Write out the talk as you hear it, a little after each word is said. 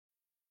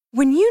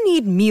When you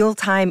need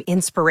mealtime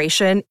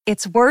inspiration,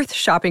 it's worth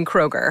shopping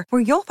Kroger,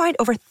 where you'll find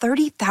over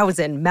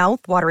 30,000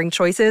 mouth-watering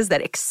choices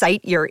that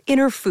excite your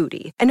inner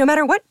foodie. And no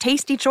matter what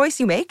tasty choice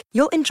you make,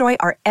 you'll enjoy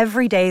our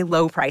everyday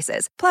low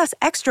prices, plus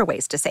extra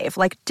ways to save,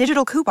 like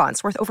digital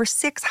coupons worth over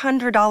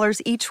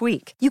 $600 each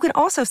week. You can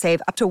also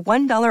save up to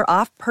 $1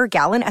 off per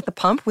gallon at the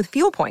pump with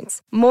fuel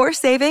points. More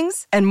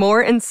savings and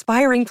more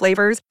inspiring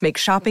flavors make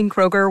shopping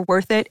Kroger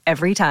worth it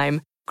every time.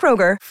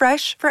 Kroger,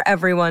 fresh for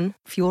everyone.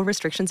 Fuel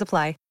restrictions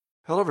apply.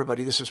 Hello,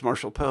 everybody. This is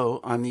Marshall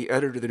Poe. I'm the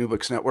editor of the New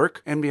Books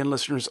Network. NBN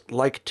listeners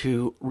like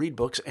to read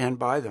books and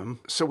buy them.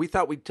 So we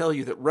thought we'd tell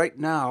you that right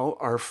now,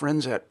 our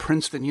friends at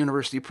Princeton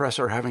University Press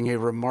are having a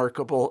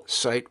remarkable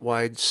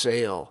site-wide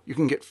sale. You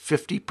can get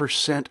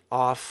 50%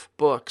 off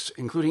books,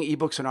 including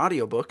ebooks and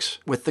audiobooks,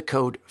 with the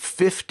code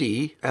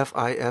 50,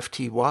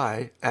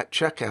 F-I-F-T-Y, at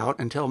checkout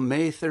until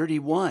May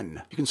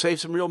 31. You can save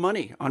some real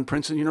money on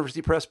Princeton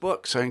University Press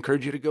books. I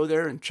encourage you to go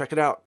there and check it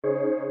out.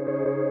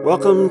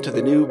 Welcome to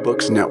the New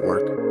Books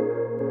Network.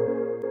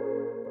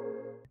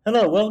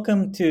 Hello,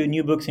 welcome to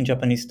New Books in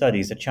Japanese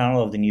Studies, a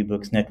channel of the New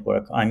Books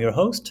Network. I'm your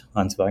host,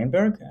 Hans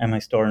Wagenberg. I'm a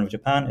historian of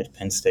Japan at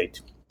Penn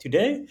State.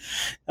 Today,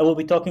 I will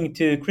be talking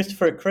to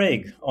Christopher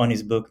Craig on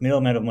his book,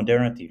 Middlemen of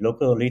Modernity,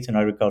 Local Elites and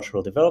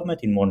Agricultural Development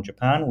in Modern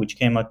Japan, which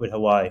came out with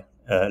Hawaii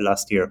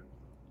last year,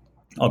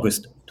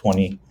 August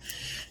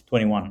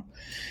 2021.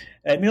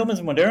 Middlemen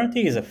of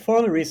Modernity is a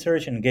thoroughly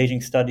researched and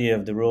engaging study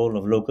of the role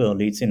of local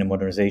elites in the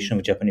modernization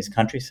of Japanese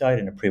countryside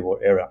in the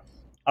pre-war era.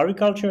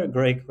 Agriculture,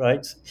 Craig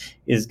writes,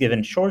 is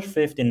given short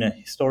shrift in the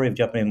story of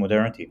Japanese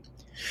modernity.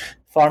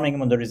 Farming and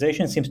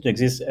modernization seems to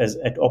exist as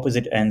at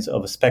opposite ends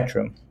of a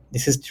spectrum.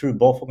 This is true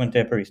both for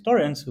contemporary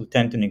historians who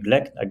tend to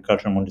neglect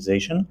agricultural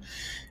modernization,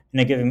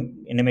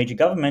 and a major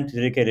government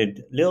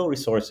dedicated little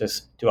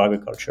resources to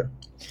agriculture.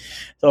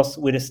 Thus,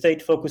 with a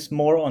state focused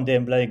more on the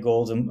emblematic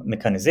goals of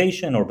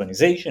mechanization,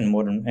 urbanization,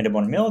 and the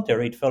modern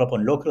military, it fell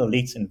upon local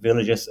elites and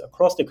villages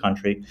across the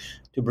country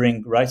to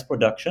bring rice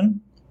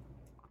production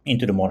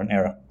into the modern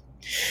era.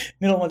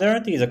 Middle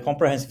Modernity is a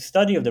comprehensive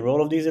study of the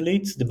role of these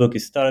elites. The book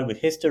is started with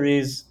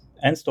histories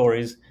and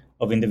stories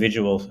of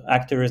individual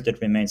actors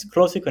that remains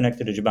closely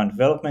connected to Japan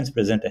developments,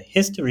 present a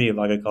history of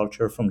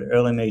agriculture from the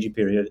early Meiji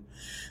period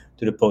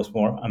to the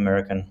post-war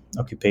American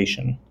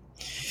occupation.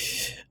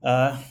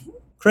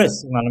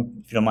 Chris,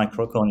 if you don't mind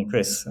calling me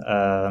Chris,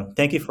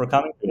 thank you for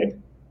coming today.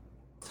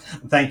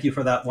 Thank you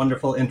for that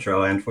wonderful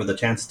intro and for the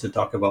chance to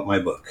talk about my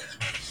book.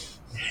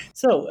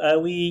 So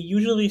we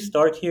usually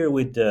start here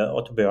with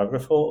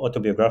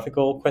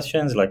autobiographical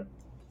questions, like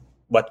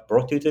what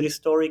brought you to this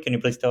story? Can you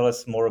please tell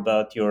us more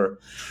about your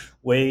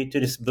way to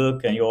this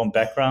book and your own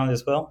background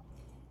as well?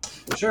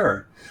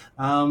 Sure.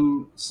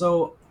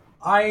 So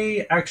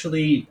I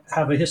actually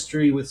have a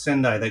history with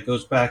Sendai that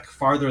goes back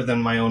farther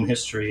than my own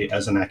history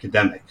as an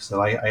academic.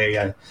 So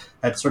I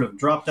had sort of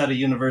dropped out of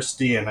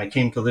university and I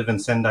came to live in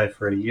Sendai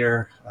for a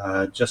year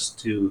just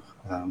to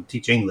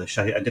teach English.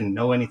 I didn't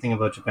know anything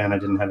about Japan. I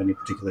didn't have any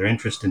particular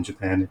interest in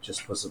Japan. It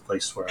just was a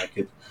place where I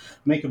could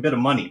make a bit of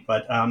money.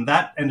 But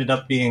that ended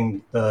up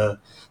being the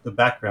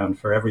background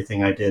for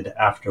everything I did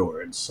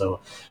afterwards. So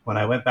when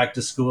I went back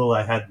to school,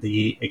 I had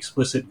the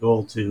explicit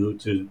goal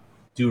to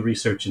do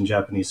research in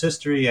Japanese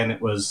history, and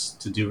it was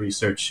to do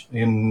research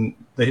in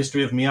the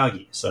history of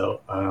Miyagi.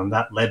 So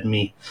that led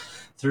me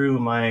through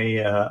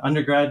my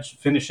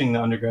finishing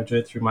the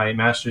undergraduate, through my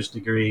master's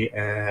degree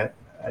at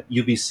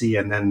UBC,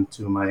 and then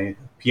to my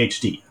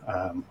PhD,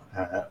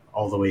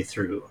 all the way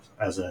through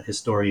as a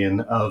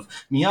historian of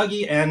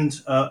Miyagi and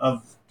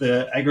of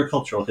the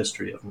agricultural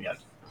history of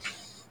Miyagi.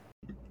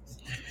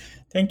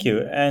 Thank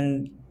you.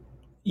 And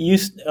you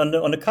on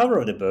the cover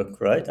of the book,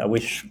 right? I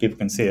wish people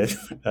can see it.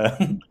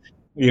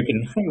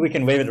 We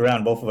can wave it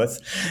around, both of us.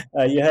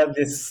 You have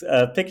this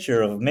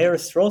picture of Mayor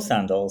Straw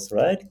Sandals,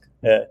 right?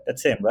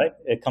 That's him, right?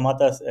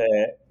 Kamata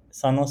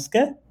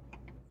Sanosuke.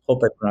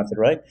 Hope I pronounced it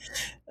right.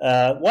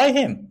 Why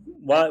him?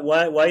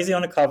 Why is he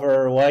on the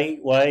cover?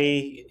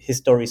 Why his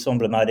story is so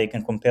emblematic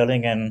and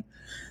compelling? And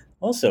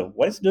also,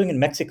 what is he doing in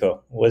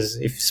Mexico?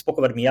 If you spoke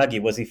about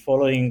Miyagi, was he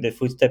following the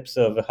footsteps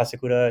of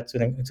Hasekura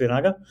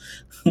Tsunaga?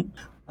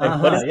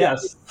 What is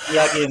yes.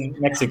 Miyagi in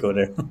Mexico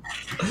there?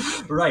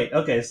 Right.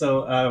 Okay.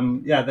 So,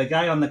 the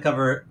guy on the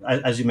cover,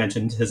 as you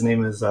mentioned, his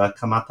name is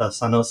Kamata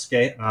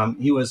Sanosuke.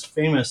 He was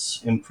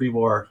famous in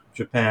pre-war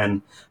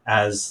Japan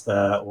as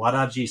the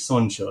Waraji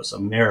Soncho, so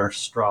Mayor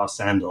Straw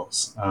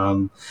Sandals.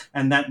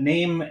 And that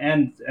name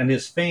and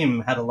his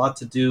fame had a lot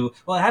to do,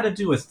 well, it had to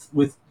do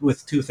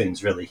with two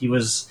things, really. He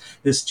was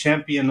this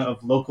champion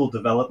of local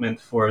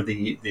development for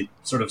the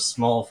sort of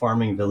small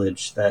farming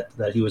village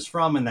that he was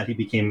from and that he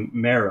became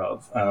mayor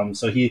of.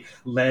 So he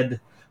led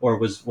or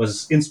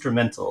was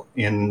instrumental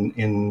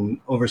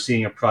in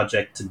overseeing a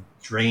project to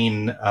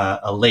drain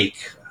a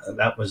lake.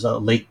 That was a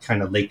lake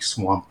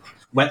swamp,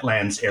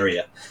 wetlands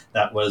area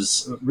that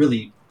was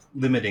really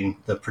limiting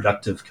the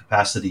productive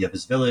capacity of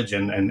his village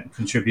and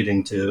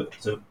contributing to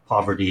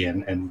poverty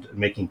and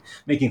making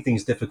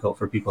things difficult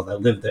for people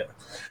that lived there.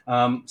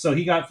 So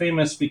he got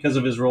famous because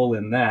of his role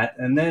in that.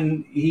 And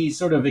then he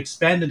sort of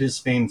expanded his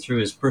fame through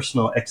his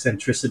personal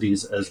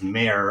eccentricities as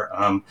mayor.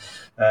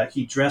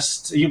 He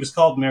was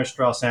called Mayor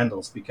Straw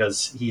Sandals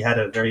because he had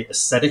a very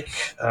ascetic,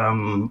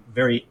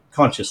 very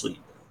consciously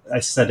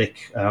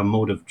aesthetic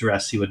mode of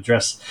dress. He would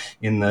dress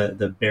in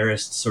the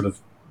barest sort of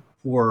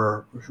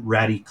poor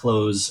ratty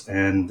clothes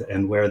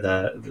and wear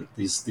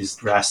these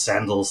grass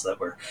sandals that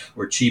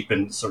were cheap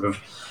and sort of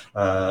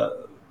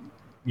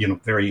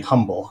very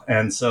humble.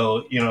 And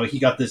so he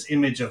got this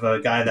image of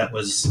a guy that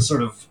was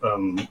sort of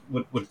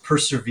would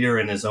persevere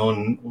in his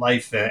own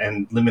life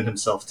and limit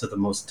himself to the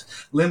most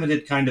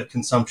limited kind of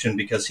consumption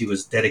because he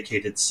was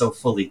dedicated so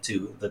fully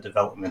to the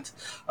development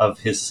of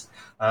his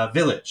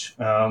village.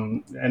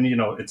 And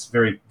it's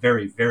very,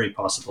 very, very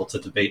possible to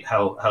debate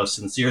how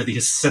sincere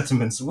these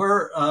sentiments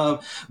were.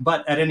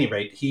 But at any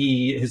rate,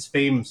 his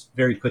fame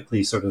very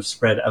quickly sort of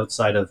spread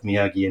outside of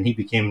Miyagi, and he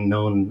became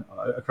known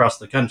across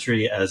the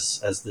country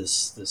as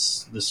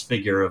this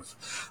figure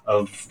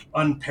of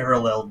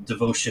unparalleled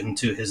devotion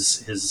to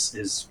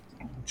his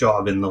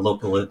job in the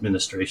local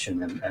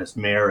administration and as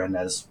mayor and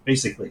as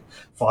basically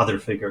father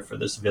figure for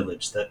this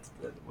village that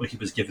he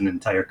was given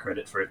entire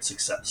credit for its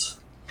success.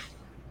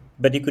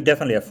 But he could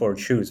definitely afford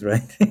shoes,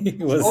 right? He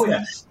was,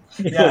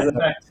 in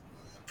fact,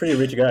 pretty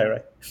rich guy,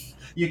 right?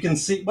 You can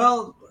see,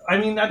 well, I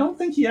mean, I don't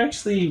think he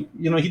actually,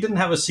 he didn't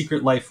have a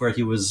secret life where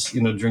he was,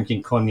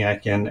 drinking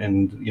cognac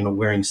and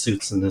wearing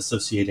suits and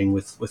associating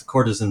with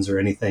courtesans or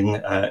anything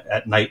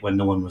at night when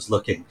no one was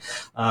looking.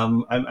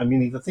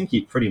 I think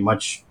he pretty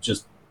much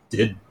just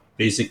did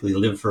basically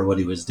live for what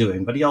he was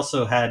doing, but he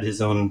also had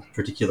his own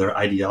particular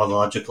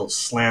ideological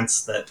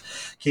slants that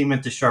came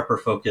into sharper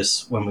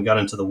focus when we got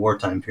into the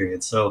wartime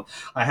period. So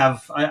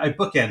I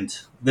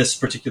bookend this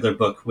particular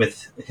book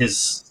with his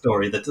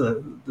story, that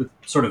the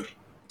sort of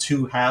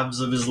two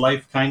halves of his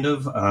life, kind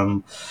of,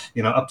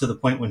 up to the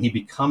point when he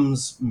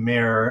becomes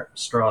Mayor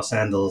Straw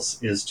Sandals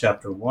is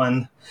chapter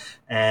 1.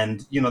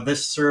 And,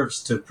 this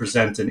serves to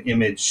present an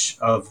image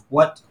of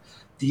what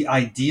the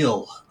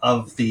ideal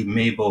of the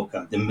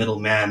Meiboka, the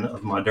middleman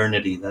of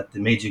modernity, that the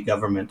Meiji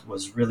government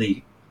was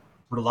really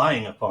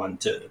relying upon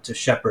to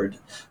shepherd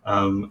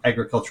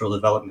agricultural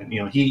development.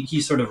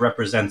 He sort of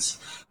represents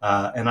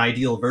an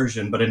ideal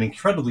version, but an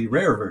incredibly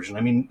rare version.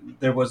 I mean,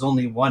 there was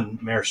only one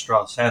Mayor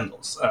Straw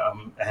Sandals,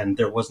 and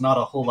there was not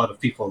a whole lot of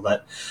people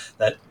that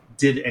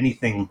did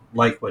anything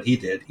like what he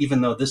did,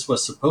 even though this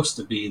was supposed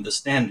to be the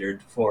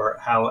standard for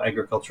how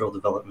agricultural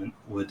development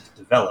would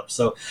develop.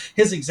 So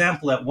his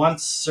example at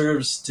once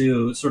serves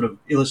to sort of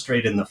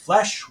illustrate in the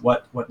flesh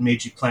what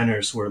Meiji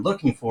planners were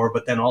looking for,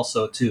 but then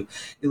also to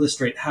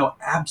illustrate how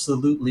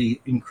absolutely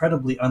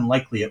incredibly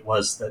unlikely it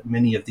was that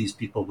many of these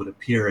people would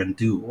appear and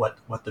do what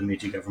the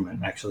Meiji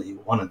government actually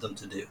wanted them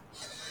to do.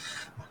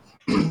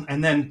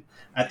 And then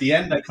at the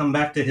end, I come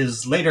back to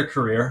his later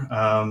career,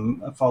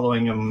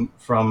 following him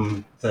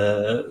from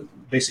the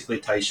basically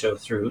Taisho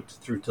through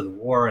to the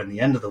war and the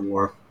end of the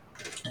war.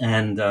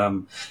 And,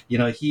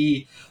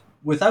 he,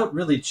 without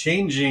really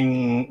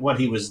changing what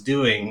he was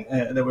doing,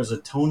 there was a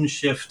tone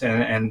shift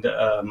and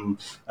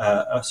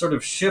a sort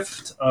of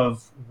shift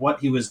of what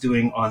he was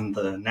doing on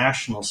the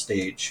national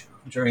stage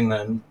during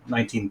the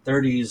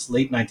 1930s,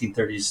 late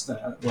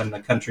 1930s, when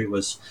the country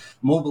was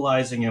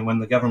mobilizing and when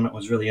the government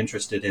was really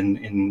interested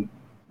in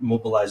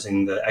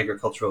mobilizing the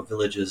agricultural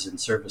villages in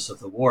service of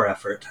the war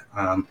effort.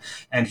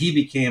 And he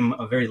became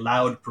a very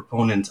loud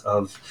proponent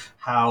of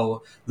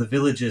how the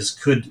villages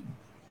could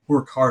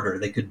work harder,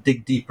 they could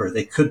dig deeper,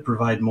 they could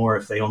provide more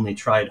if they only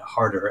tried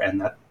harder,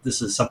 and that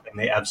this is something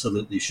they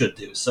absolutely should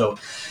do. So,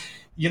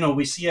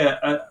 we see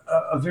a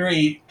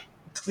very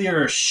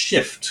clear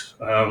shift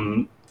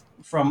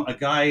from a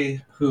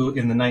guy who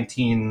in the up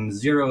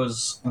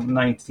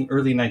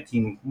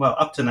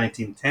to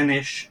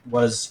 1910-ish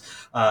was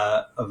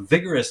a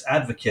vigorous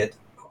advocate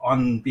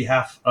on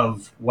behalf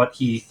of what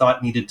he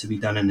thought needed to be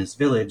done in his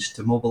village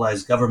to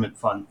mobilize government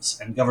funds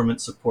and government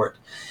support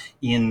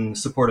in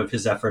support of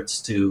his efforts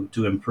to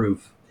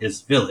improve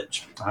his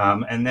village.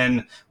 And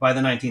then by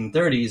the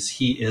 1930s,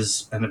 he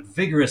is a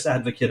vigorous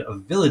advocate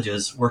of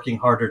villages working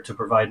harder to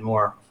provide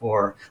more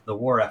for the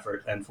war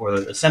effort and for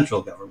the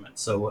central government.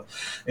 So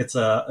it's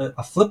a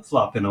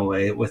flip-flop in a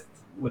way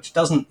which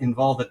doesn't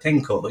involve a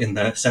tenko in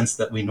the sense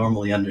that we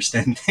normally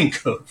understand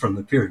tenko from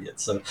the period.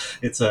 So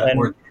it's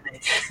organic.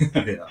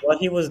 Yeah. What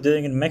he was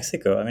doing in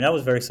Mexico, I mean, I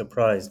was very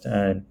surprised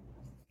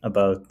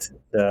about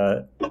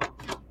the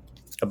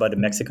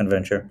Mexican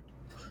venture.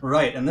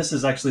 Right, and this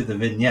is actually the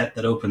vignette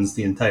that opens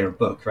the entire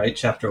book, right?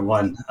 Chapter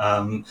 1.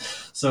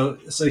 So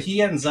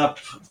he ends up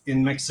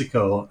in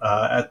Mexico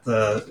at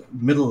the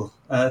middle,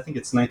 I think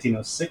it's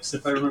 1906,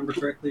 if I remember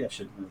correctly. I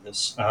should know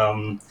this.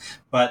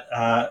 But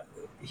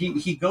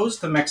he goes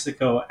to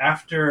Mexico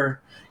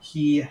after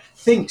he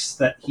thinks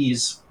that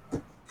he's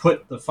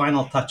put the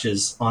final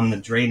touches on the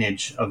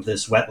drainage of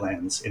this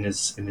wetlands in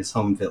his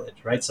home village,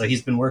 right? So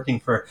he's been working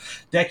for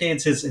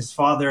decades. His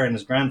father and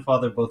his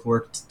grandfather both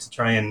worked to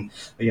try and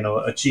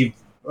achieve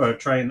or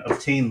try and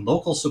obtain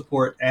local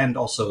support and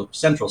also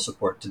central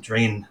support to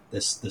drain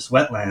this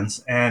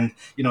wetlands. And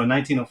in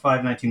 1905,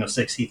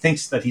 1906, he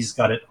thinks that he's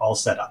got it all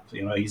set up.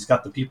 He's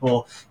got the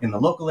people in the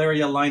local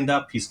area lined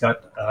up. He's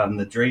got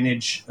the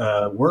drainage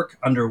work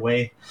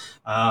underway,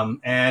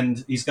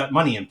 and he's got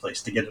money in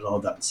place to get it all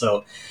done.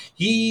 So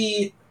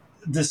he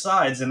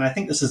decides, and I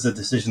think this is a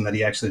decision that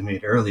he actually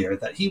made earlier,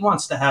 that he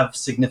wants to have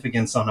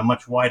significance on a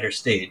much wider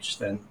stage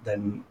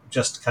than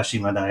just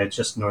Kashima-dai,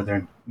 just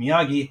northern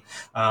Miyagi.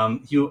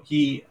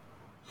 He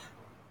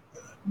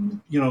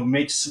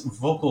makes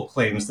vocal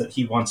claims that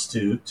he wants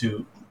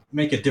to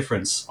make a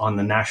difference on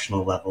the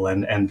national level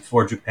and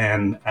for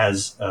Japan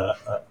as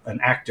an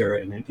actor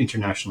in an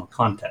international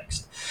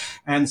context.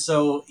 And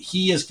so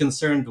he is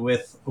concerned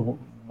with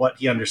what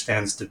he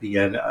understands to be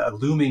a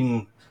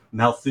looming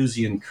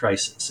Malthusian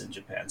crisis in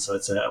Japan. So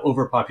it's an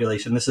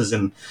overpopulation.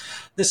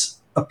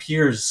 This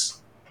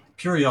appears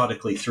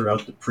periodically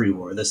throughout the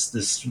pre-war.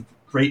 This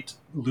great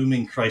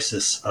looming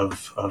crisis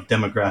of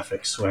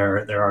demographics,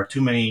 where there are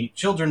too many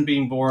children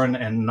being born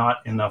and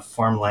not enough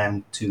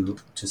farmland to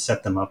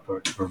set them up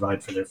or to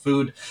provide for their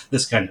food.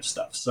 This kind of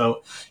stuff.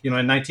 So in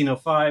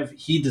 1905,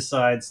 he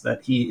decides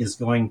that he is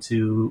going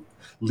to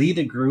lead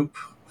a group,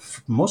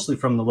 mostly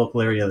from the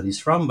local area that he's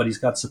from, but he's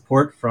got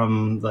support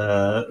from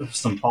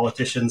some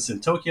politicians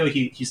in Tokyo.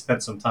 He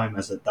spent some time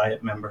as a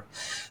Diet member,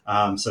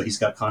 so he's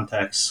got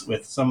contacts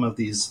with some of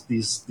these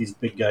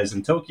big guys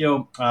in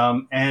Tokyo.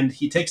 And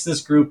he takes this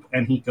group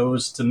and he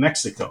goes to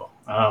Mexico.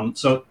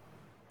 So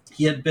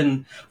he had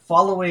been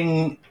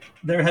following.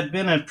 There had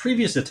been a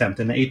previous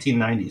attempt in the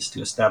 1890s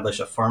to establish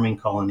a farming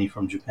colony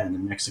from Japan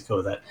in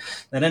Mexico that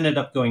ended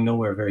up going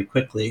nowhere very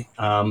quickly.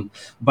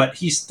 But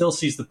he still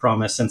sees the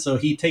promise. And so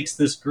he takes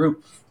this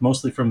group,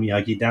 mostly from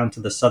Miyagi, down to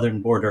the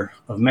southern border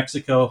of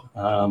Mexico,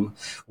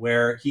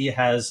 where he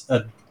has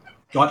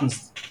gotten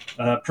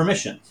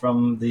permission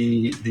from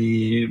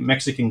the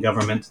Mexican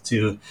government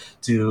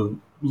to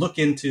look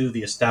into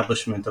the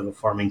establishment of a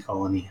farming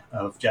colony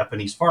of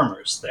Japanese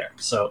farmers there.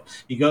 So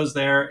he goes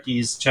there,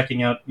 he's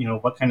checking out,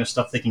 what kind of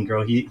stuff they can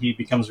grow. He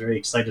becomes very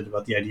excited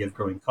about the idea of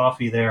growing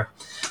coffee there.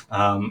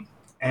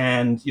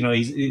 And,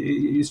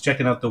 he's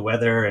checking out the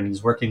weather, and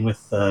he's working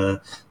with the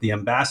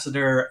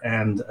ambassador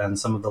and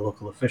some of the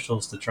local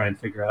officials to try and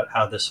figure out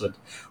how this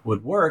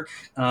would work.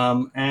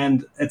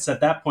 And it's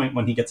at that point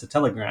when he gets a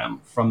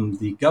telegram from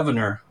the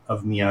governor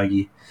of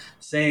Miyagi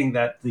saying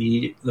that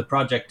the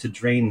project to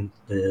drain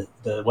the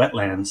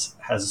wetlands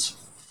has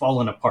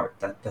fallen apart,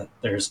 that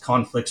there's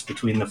conflicts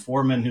between the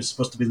foreman who's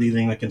supposed to be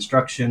leading the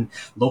construction.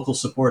 Local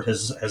support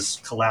has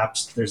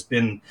collapsed. There's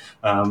been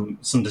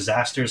some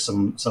disasters,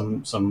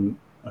 some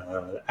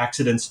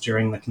accidents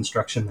during the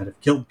construction that have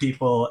killed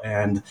people,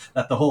 and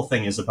that the whole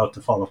thing is about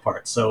to fall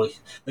apart. So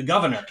the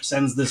governor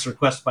sends this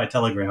request by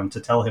telegram to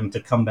tell him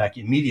to come back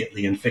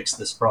immediately and fix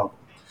this problem.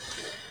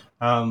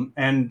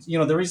 And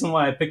the reason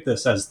why I picked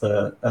this as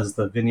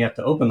the vignette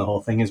to open the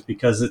whole thing is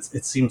because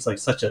it seems like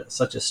such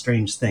a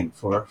strange thing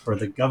for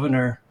the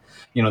governor,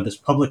 this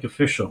public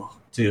official,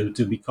 to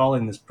be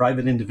calling this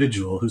private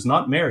individual who's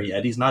not mayor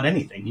yet. He's not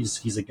anything.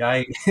 He's a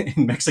guy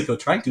in Mexico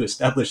trying to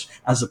establish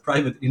as a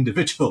private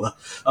individual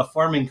a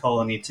farming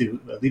colony to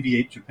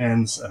alleviate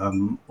Japan's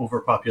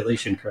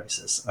overpopulation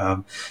crisis.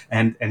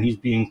 And he's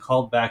being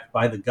called back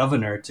by the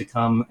governor to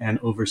come and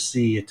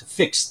oversee, to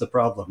fix the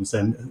problems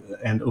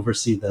and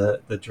oversee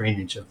the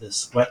drainage of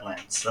this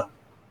wetland. So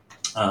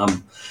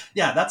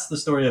that's the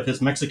story of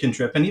his Mexican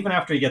trip. And even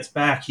after he gets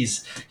back,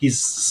 he's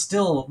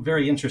still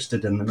very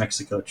interested in the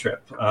Mexico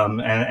trip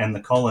and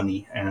the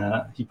colony.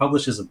 He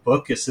publishes a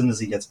book as soon as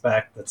he gets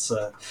back that's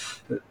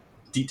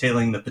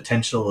detailing the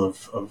potential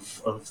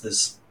of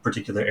this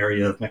particular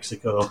area of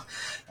Mexico.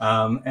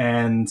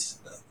 And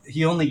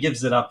he only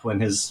gives it up when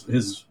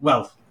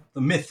the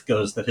myth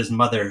goes that his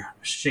mother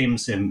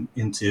shames him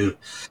into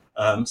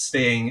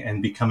staying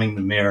and becoming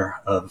the mayor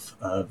of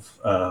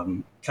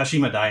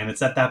Kashima-dai, and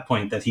it's at that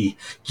point that he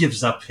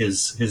gives up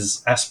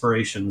his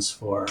aspirations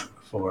for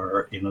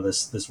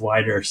this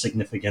wider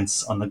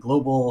significance on the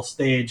global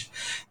stage,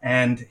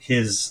 and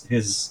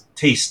his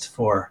taste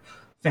for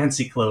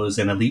fancy clothes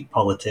and elite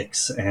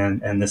politics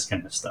and this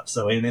kind of stuff.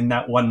 So in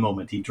that one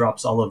moment, he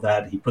drops all of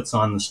that, he puts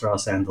on the straw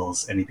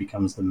sandals, and he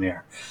becomes the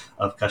mayor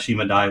of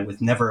Kashima-dai with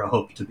never a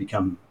hope to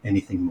become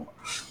anything more.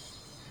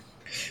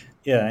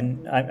 Yeah,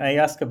 and I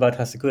ask about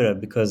Hasekura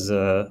because,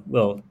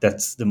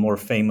 that's the more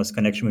famous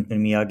connection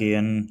between Miyagi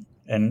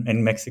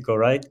and Mexico,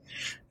 right?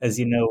 As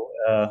you know,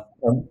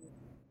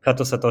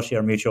 Kato Satoshi,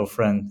 our mutual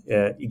friend,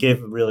 he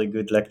gave a really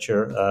good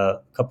lecture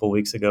a couple of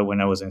weeks ago when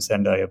I was in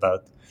Sendai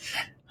about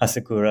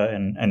Hasekura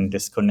and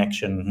this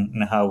connection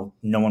and how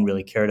no one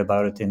really cared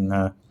about it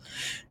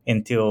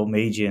until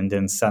Meiji, and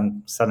then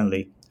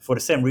suddenly for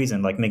the same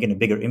reason, like making a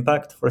bigger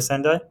impact for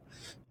Sendai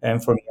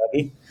and for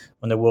Miyagi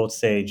on the world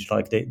stage.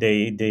 Like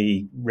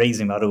they raise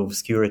him out of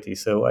obscurity.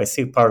 So I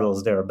see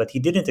parallels there. But he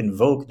didn't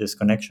invoke this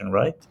connection,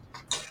 right?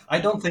 I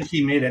don't think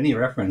he made any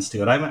reference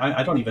to it.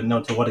 I don't even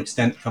know to what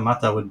extent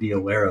Kamata would be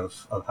aware of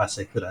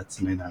Hasekura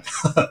Tsunena.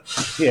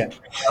 Yeah.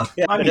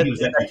 I mean, he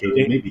was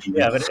educated. Maybe he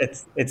yeah, was.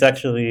 but it's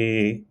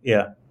actually,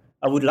 yeah.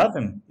 I would love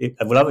him.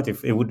 I would love it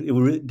if it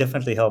would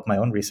definitely help my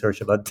own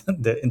research about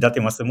the Indate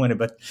Masamune.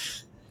 But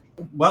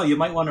Well, you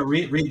might want to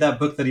read that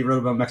book that he wrote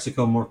about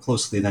Mexico more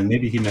closely. Then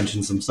maybe he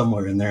mentions them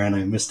somewhere in there, and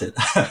I missed it.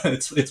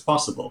 It's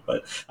possible,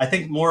 but I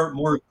think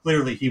more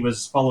clearly he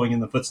was following in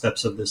the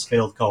footsteps of this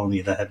failed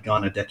colony that had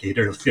gone a decade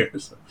earlier.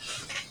 So.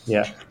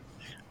 Yeah.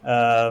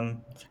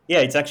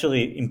 It's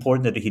actually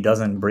important that he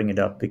doesn't bring it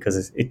up,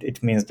 because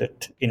it means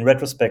that in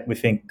retrospect we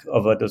think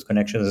of those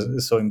connections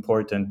as so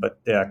important, but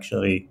they're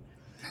actually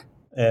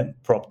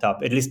propped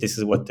up. At least this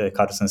is what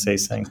Kato Sensei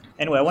is saying.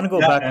 Anyway, I want to go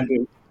back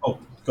to... Oh,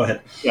 go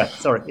ahead. Yeah,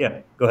 sorry. Yeah,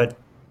 go ahead.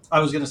 I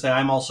was going to say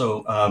I'm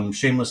also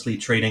shamelessly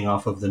trading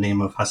off of the name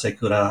of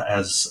Hasekura,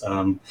 as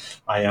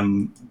I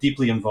am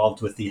deeply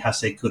involved with the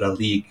Hasekura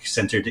League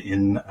centered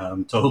in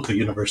Tohoku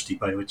University,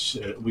 by which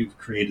we've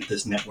created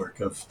this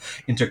network of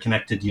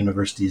interconnected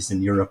universities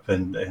in Europe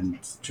and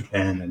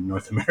Japan and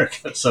North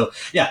America. So,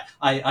 yeah,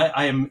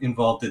 I am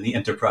involved in the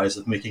enterprise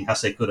of making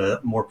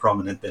Hasekura more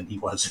prominent than he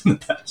was in the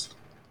past.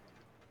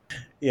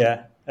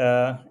 Yeah.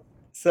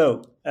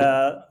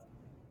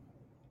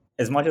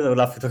 As much as I would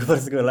love to talk about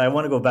Hasekura, I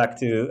want to go back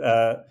to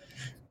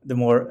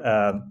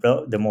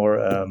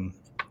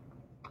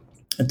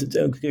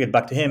to get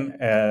back to him,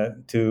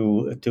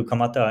 to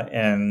Kamata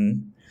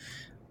and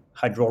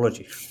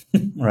hydrology,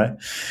 right?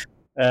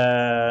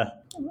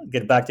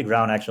 Get back to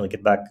ground. Actually,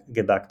 get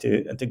back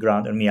to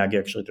ground and Miyagi,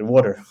 actually to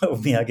water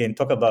of Miyagi, and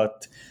talk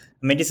about.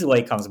 I mean, this is why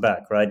he comes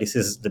back, right? This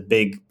is the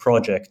big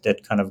project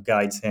that kind of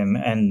guides him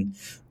and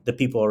the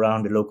people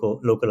around the local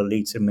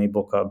elites in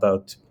Meiboka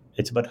about.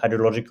 It's about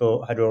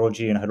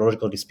hydrology and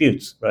hydrological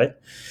disputes, right?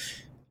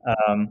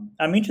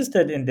 I'm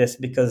interested in this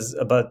because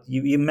about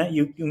you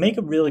make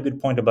a really good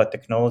point about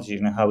technology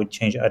and how it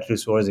changed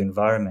attitudes towards the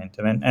environment.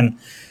 I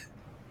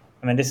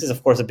mean, this is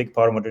of course a big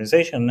part of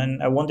modernization,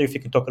 and I wonder if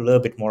you can talk a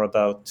little bit more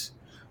about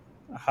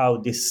how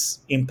this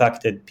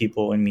impacted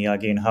people in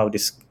Miyagi and how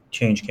this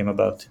change came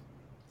about.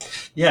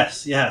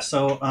 Yes, yeah.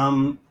 So,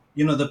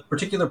 the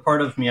particular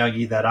part of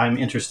Miyagi that I'm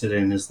interested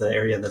in is the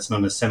area that's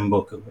known as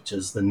Senboku, which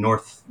is the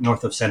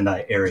north of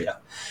Sendai area.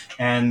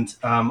 And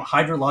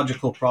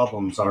hydrological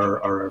problems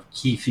are a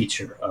key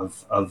feature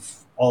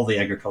of all the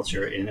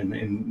agriculture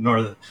in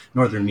northern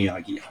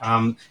Miyagi.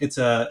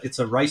 It's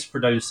a rice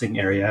producing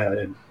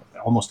area,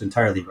 almost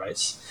entirely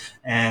rice.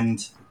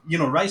 And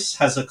rice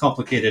has a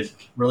complicated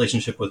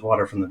relationship with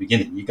water from the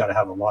beginning. You got to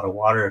have a lot of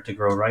water to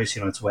grow rice.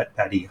 It's wet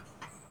paddy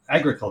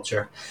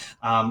agriculture.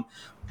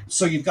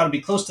 So you've got to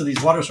be close to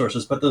these water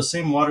sources, but those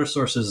same water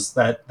sources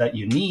that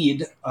you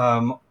need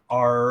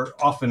are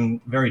often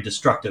very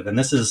destructive. And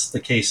this is the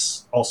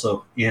case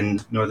also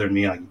in northern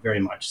Miyagi, very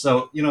much.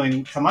 So,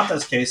 in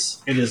Kamata's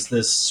case, it is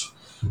this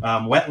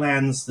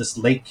wetlands, this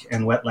lake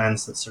and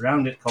wetlands that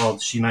surround it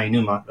called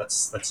Shinai-numa.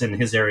 That's in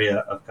his area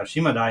of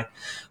Kashimadai.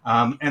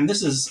 And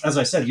this is, as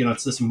I said,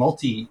 it's this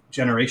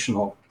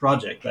multi-generational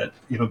project that,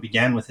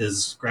 began with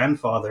his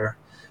grandfather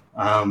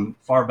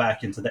far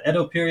back into the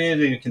Edo period,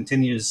 and it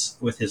continues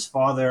with his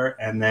father,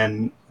 and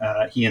then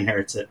he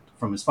inherits it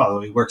from his father.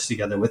 He works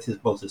together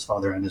with both his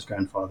father and his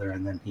grandfather,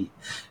 and then he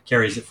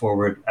carries it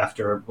forward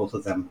after both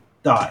of them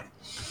die.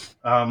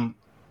 The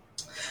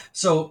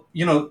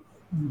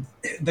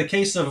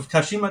case of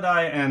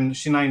Kashimadai and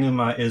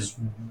Shinai-numa is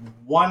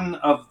one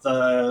of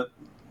the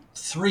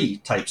three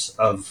types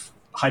of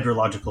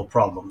hydrological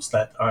problems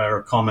that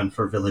are common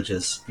for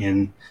villages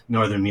in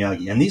northern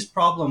Miyagi. And these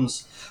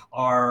problems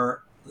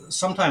are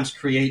sometimes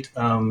create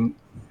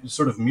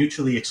sort of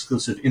mutually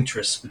exclusive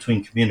interests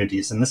between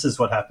communities. And this is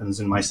what happens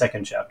in my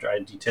second chapter. I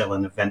detail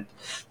an event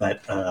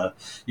that,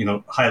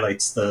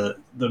 highlights the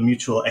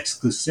mutual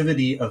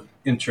exclusivity of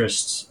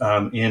interests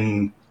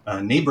in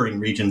neighboring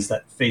regions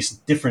that face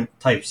different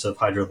types of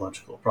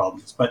hydrological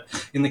problems. But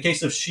in the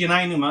case of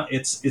Shinai-numa,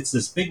 it's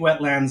this big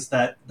wetlands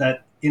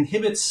that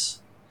inhibits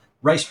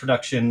rice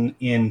production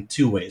in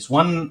two ways,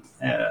 one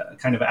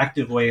kind of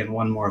active way and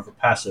one more of a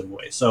passive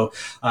way. So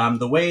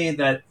the way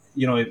that,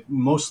 it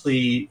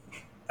mostly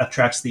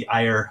attracts the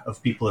ire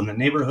of people in the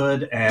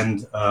neighborhood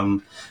and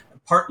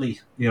partly,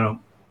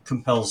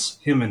 compels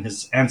him and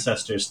his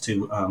ancestors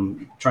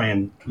to try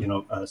and,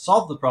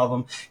 solve the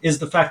problem is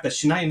the fact that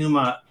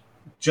Shinai-numa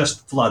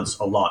just floods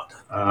a lot.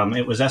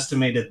 It was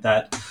estimated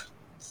that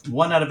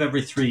 1 out of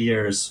every 3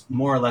 years,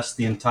 more or less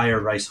the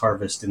entire rice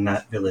harvest in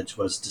that village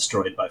was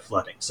destroyed by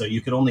flooding. So you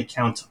could only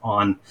count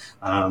on,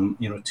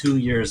 2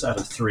 years out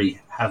of 3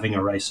 having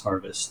a rice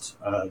harvest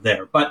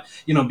there. But,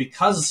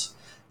 because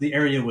the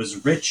area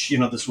was rich,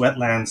 this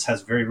wetlands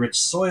has very rich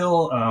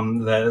soil,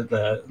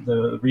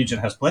 the region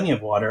has plenty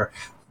of water.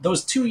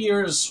 Those 2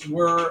 years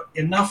were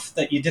enough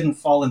that you didn't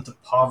fall into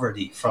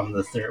poverty from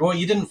the third, or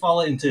you didn't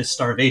fall into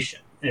starvation.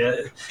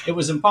 it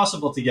was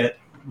impossible to get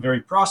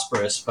very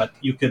prosperous, but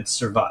you could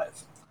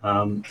survive.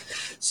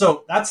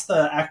 So that's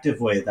the active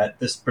way that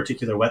this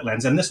particular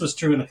wetlands, and this was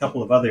true in a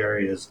couple of other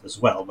areas as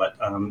well, but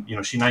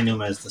Shinai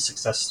Numa is the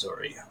success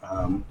story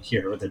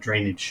here, or the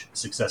drainage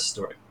success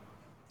story.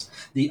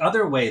 The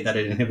other way that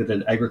it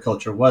inhibited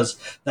agriculture was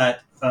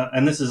that,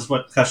 and this is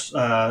what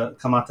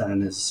Kamata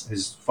and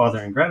his father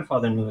and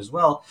grandfather knew as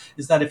well,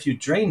 is that if you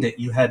drained it,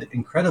 you had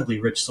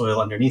incredibly rich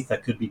soil underneath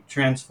that could be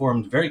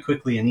transformed very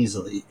quickly and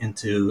easily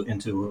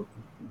into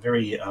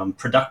very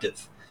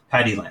productive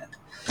paddy land.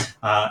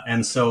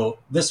 And so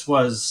this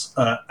was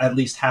at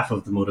least half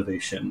of the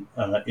motivation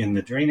in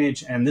the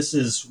drainage. And this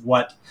is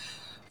what,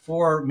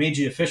 for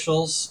Meiji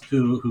officials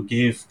who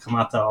gave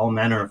Kamata all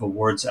manner of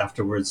awards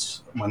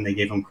afterwards when they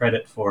gave him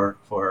credit for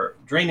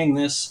draining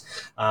this,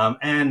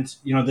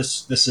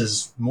 this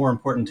is more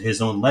important to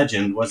his own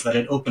legend, was that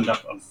it opened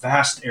up a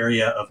vast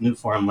area of new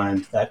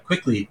farmland that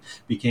quickly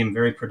became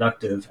very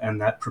productive and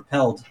that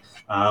propelled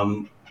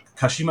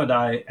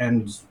Kashimadai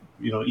and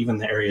even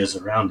the areas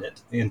around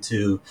it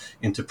into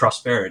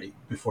prosperity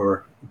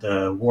before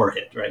the war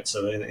hit, right?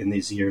 So in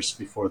these years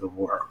before the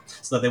war,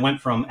 so they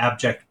went from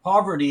abject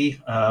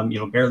poverty,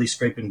 barely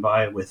scraping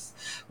by with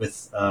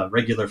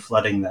regular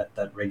flooding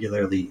that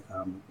regularly,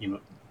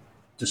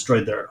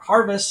 destroyed their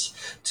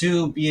harvests,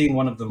 to being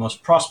one of the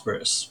most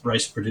prosperous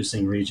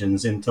rice-producing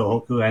regions in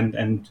Tohoku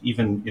and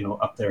even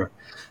up there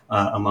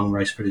among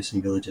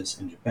rice-producing villages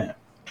in Japan.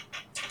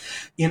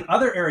 In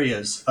other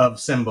areas of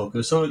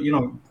Senboku, so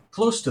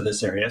close to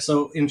this area.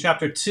 So in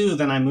chapter 2,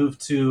 then I moved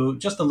to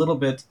just a little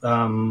bit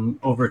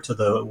over to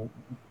the,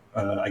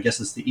 I guess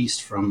it's the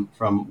east from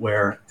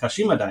where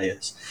Kashimadai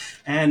is.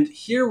 And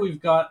here we've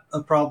got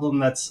a problem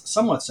that's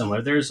somewhat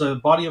similar. There's a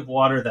body of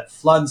water that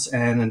floods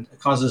and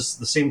causes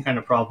the same kind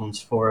of problems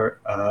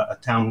for a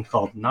town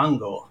called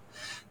Nango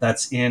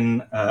that's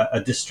in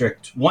a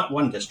district,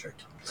 one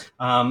district.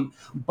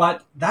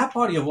 But that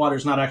body of water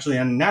is not actually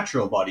a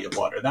natural body of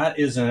water. That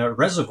is a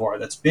reservoir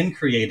that's been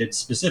created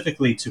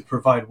specifically to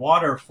provide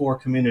water for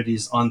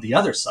communities on the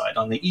other side,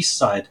 on the east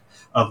side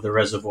of the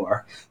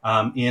reservoir,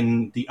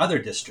 in the other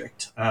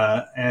district.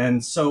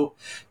 And so,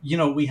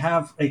 we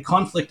have a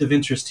conflict of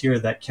interest here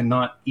that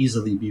cannot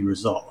easily be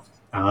resolved.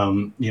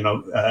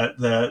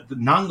 The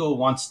Nango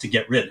wants to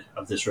get rid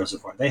of this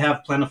reservoir. They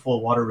have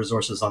plentiful water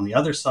resources on the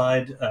other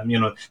side.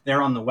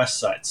 They're on the west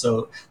side.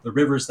 So the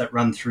rivers that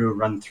run through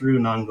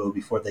Nango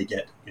before they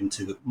get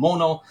into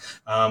Mono.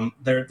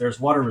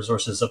 There's water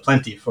resources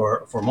aplenty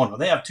for Mono.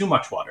 They have too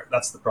much water.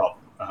 That's the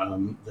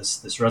problem.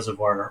 This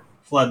reservoir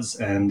floods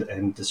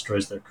and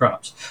destroys their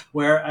crops.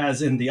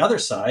 Whereas in the other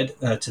side,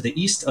 to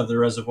the east of the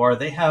reservoir,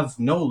 they have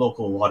no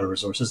local water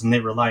resources and they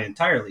rely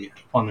entirely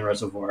upon the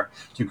reservoir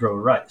to grow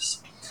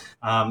rice.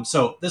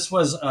 So this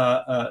was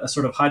a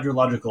sort of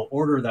hydrological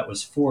order that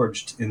was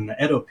forged in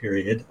the Edo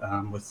period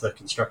with the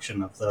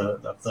construction of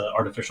the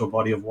artificial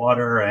body of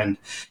water and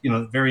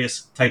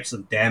various types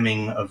of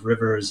damming of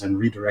rivers and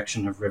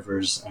redirection of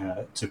rivers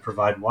to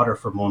provide water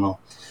for Mono.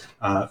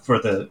 For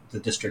the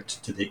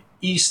district to the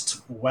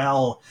east,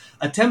 while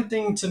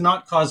attempting to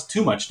not cause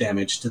too much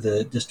damage to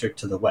the district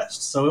to the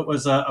west. So it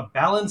was a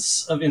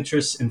balance of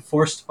interests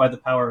enforced by the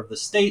power of the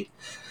state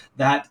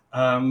that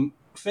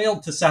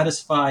failed to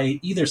satisfy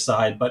either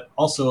side, but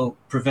also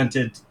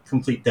prevented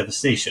complete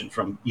devastation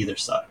from either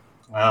side.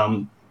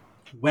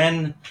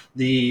 When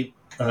the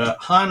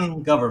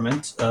Han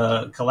government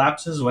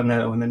collapses, when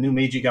the new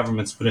Meiji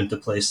government's put into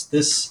place,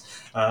 this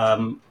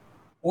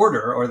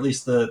order, or at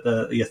least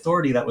the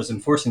authority that was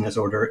enforcing this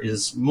order,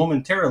 is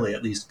momentarily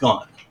at least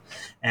gone.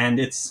 And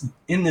it's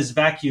in this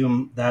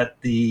vacuum that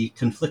the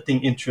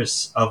conflicting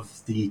interests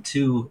of the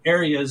two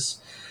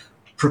areas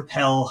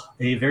propel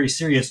a very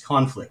serious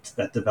conflict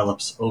that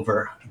develops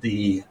over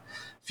the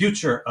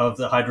future of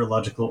the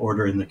hydrological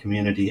order in the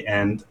community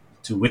and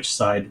to which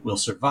side will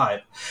survive.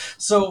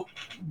 So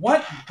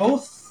what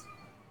both,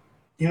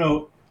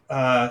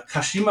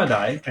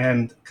 Kashimadai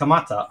and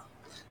Kamata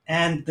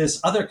and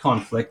this other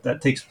conflict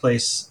that takes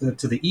place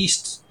to the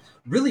east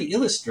really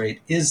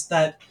illustrate is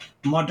that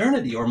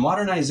modernity or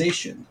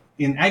modernization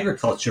in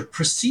agriculture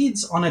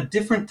proceeds on a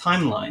different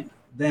timeline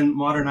than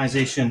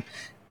modernization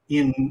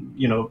in,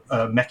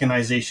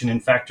 mechanization in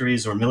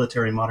factories or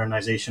military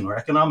modernization or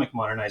economic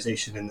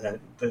modernization in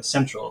the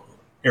central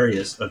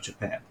areas of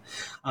Japan.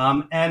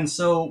 And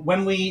so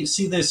when we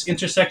see this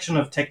intersection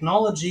of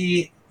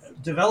technology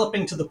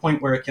developing to the point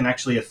where it can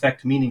actually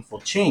affect meaningful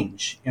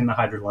change in the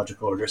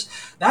hydrological orders,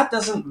 that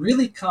doesn't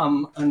really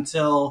come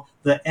until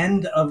the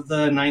end of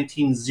the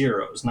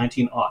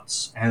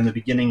 1900s, and the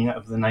beginning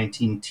of the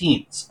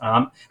 19-teens.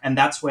 And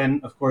that's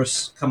when, of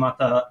course,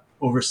 Kamata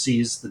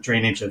oversees the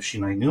drainage of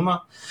Shinai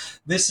Numa.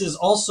 This is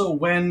also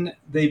when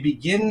they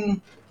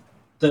begin,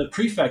 the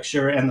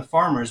prefecture and the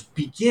farmers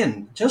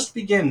begin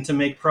to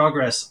make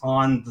progress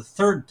on the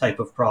third type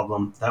of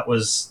problem that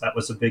was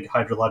a big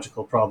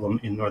hydrological problem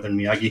in northern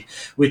Miyagi,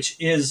 which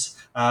is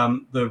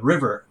the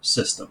river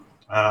system.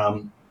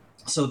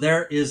 So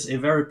there is a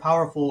very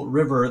powerful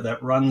river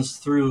that runs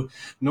through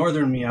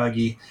northern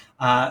Miyagi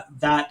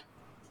that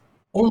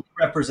only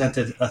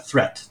represented a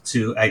threat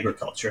to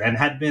agriculture and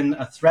had been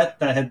a threat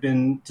that had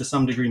been to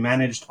some degree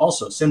managed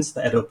also since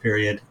the Edo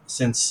period,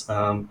 since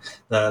the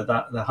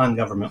Han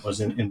government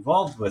was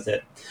involved with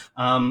it.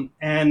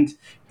 And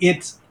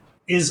it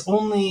is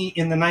only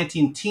in the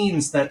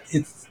 19-teens that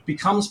it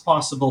becomes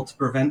possible to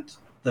prevent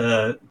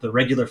the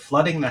regular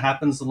flooding that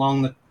happens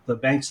along the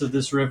banks of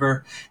this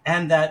river,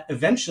 and that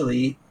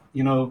eventually,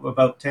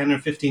 about 10 or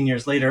 15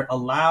 years later,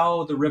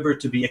 allow the river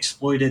to be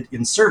exploited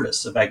in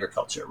service of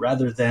agriculture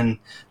rather than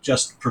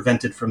just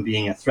prevented from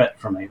being a threat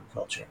from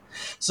agriculture.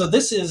 So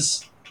this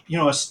is,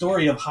 a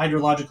story of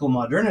hydrological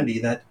modernity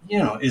that,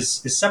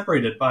 is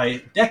separated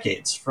by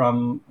decades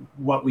from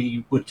what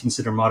we would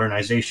consider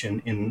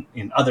modernization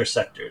in other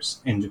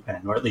sectors in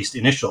Japan, or at least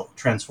initial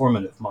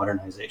transformative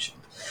modernization.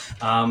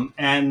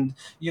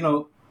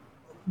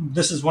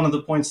 This is one of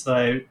the points that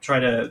I try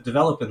to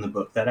develop in the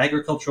book, that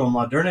agricultural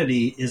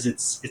modernity is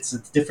it's a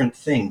different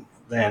thing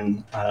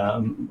than,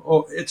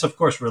 it's of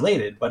course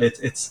related, but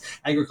it's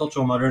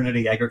agricultural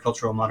modernity,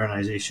 agricultural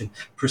modernization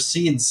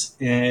proceeds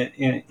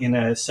in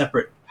a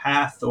separate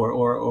path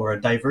or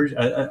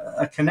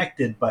a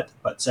connected but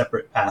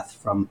separate path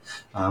from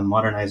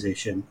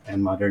modernization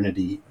and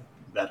modernity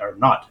that are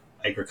not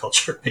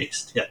agriculture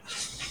based. Yeah.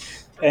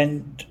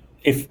 And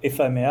if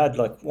I may add,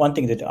 like one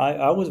thing that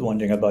I was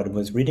wondering about it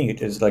was reading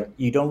it is like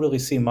you don't really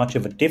see much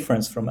of a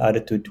difference from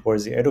attitude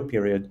towards the Edo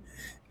period,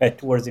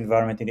 towards the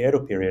environment in the Edo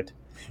period.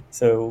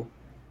 So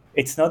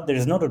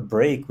there's not a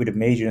break with the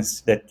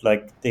Meijins that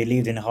like they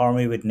lived in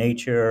harmony with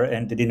nature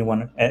and they didn't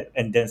want,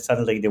 and then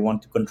suddenly they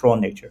want to control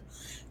nature.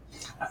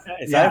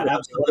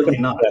 Absolutely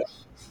not.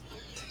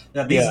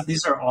 Yeah,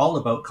 these are all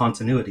about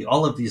continuity.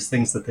 All of these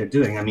things that they're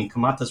doing. I mean,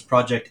 Kamata's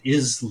project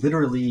is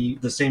literally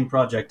the same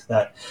project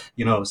that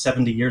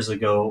 70 years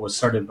ago was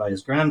started by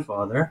his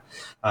grandfather,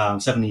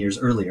 70 years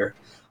earlier.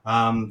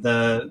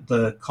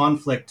 The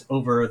conflict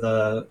over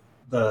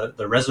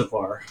the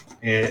reservoir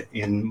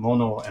in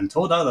Mono and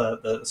Toda,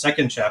 the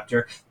second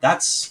chapter,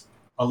 that's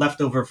a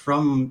leftover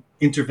from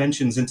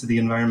interventions into the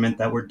environment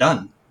that were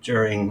done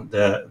during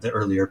the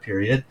earlier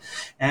period.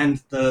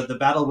 And the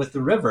battle with the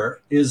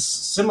river is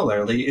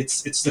similarly,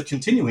 it's the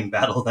continuing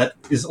battle that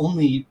is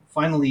only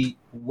finally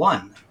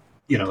won,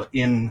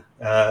 in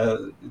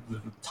the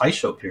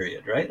Taisho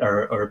period, right?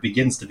 Or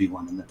begins to be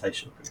won in the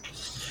Taisho period.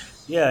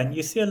 Yeah, and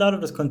you see a lot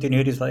of those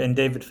continuities like in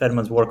David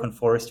Federman's work on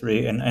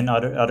forestry and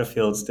other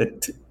fields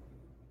that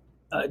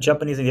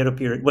Japanese in the Edo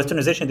period,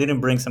 Westernization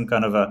didn't bring some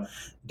kind of a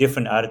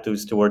different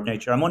attitudes toward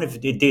nature. I'm wondering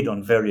if it did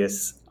on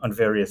various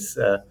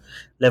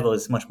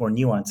levels, much more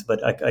nuanced.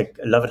 But I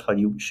love it how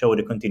you show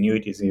the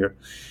continuities here.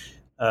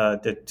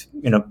 That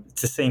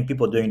it's the same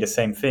people doing the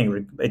same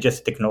thing.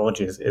 Just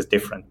technology is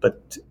different,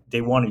 but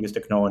they want to use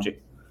technology.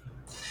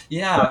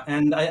 Yeah,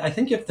 and I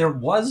think if there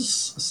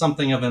was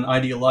something of an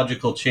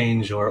ideological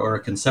change or a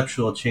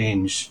conceptual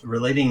change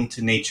relating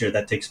to nature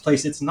that takes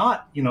place, it's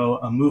not,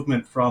 a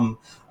movement from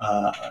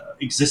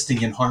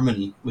existing in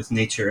harmony with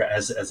nature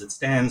as it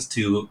stands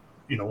to,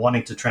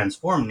 wanting to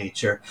transform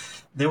nature.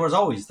 There was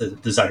always the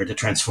desire to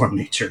transform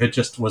nature. It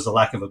just was a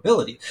lack of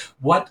ability.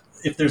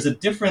 If there's a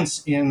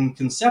difference in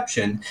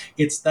conception,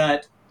 it's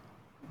that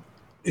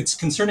it's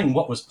concerning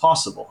what was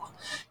possible.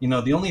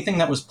 The only thing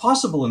that was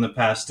possible in the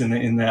past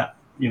in that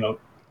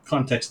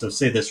context of,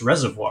 say, this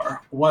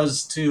reservoir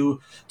was to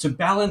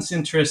balance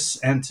interests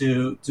and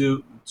to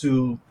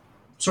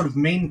sort of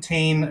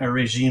maintain a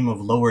regime of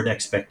lowered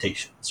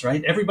expectations,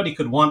 right? Everybody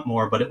could want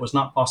more, but it was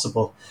not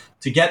possible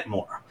to get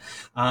more.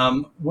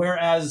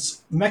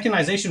 Whereas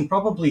mechanization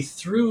probably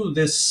threw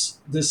this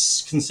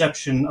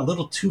conception a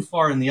little too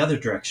far in the other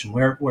direction,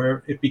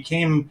 where it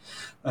became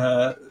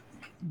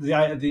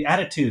the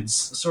attitudes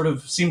sort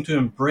of seemed to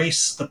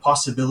embrace the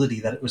possibility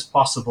that it was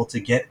possible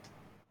to get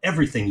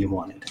everything you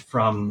wanted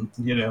from,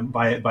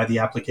 by the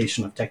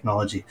application of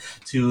technology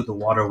to the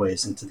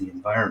waterways and to the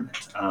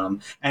environment.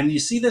 And you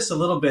see this a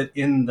little bit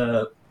in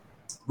the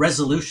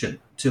resolution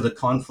to the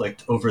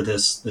conflict over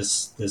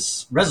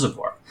this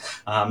reservoir.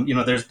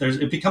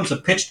 It becomes a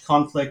pitched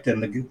conflict,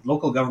 and the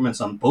local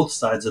governments on both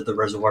sides of the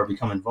reservoir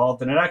become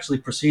involved, and it actually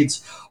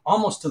proceeds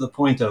almost to the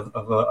point of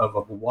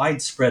a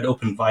widespread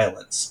open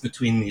violence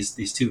between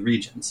these two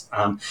regions.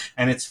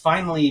 And it's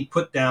finally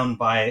put down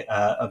by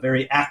a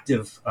very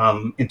active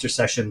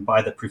intercession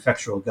by the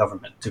prefectural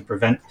government to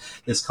prevent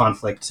this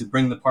conflict, to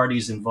bring the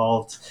parties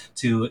involved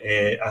to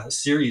a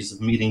series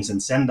of meetings in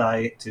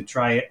Sendai to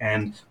try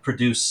and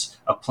produce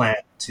a plan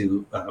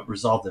to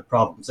resolve their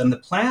problems. And the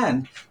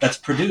plan that's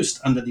produced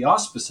under the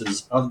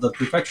auspices of the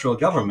prefectural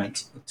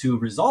government to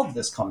resolve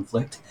this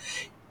conflict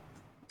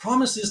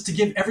promises to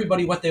give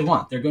everybody what they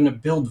want. They're going to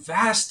build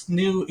vast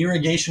new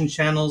irrigation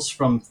channels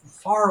from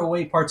far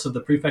away parts of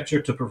the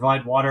prefecture to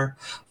provide water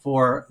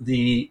for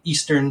the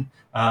eastern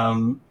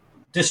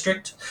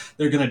district.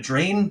 They're going to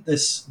drain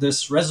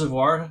this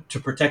reservoir to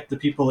protect the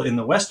people in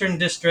the western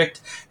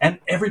district, and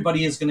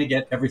everybody is going to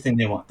get everything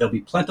they want. There'll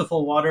be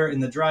plentiful water in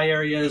the dry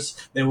areas.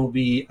 There will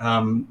be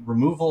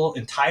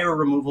entire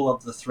removal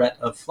of the threat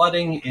of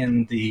flooding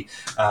in the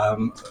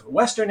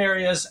western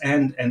areas,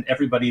 and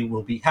everybody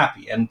will be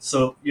happy. And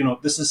so,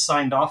 this is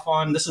signed off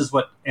on. This is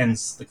what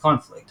ends the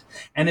conflict.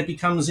 And it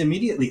becomes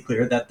immediately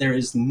clear that there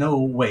is no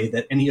way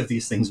that any of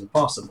these things are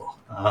possible.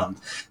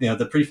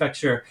 The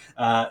prefecture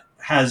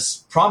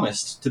has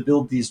promised to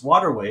build these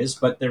waterways,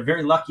 but they're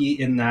very lucky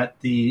in that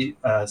the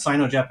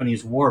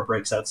Sino-Japanese War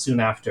breaks out soon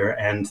after,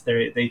 and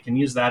they can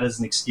use that as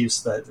an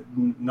excuse that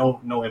no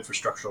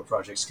infrastructural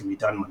projects can be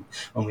done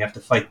when we have to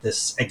fight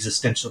this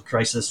existential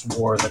crisis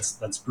war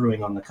that's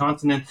brewing on the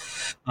continent.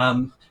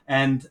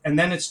 And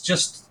then it's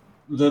just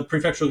the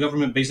prefectural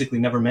government basically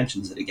never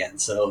mentions it again.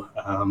 So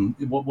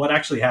what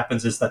actually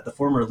happens is that the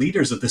former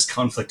leaders of this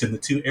conflict in the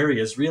two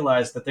areas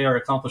realize that they are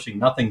accomplishing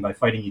nothing by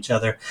fighting each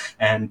other,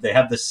 and they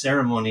have this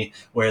ceremony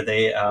where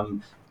they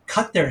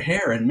cut their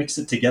hair and mix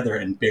it together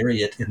and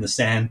bury it in the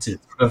sand to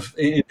sort of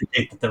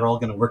indicate that they're all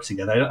going to work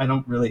together. I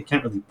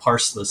can't really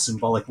parse the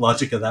symbolic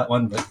logic of that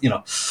one, but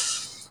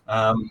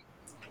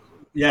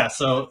yeah,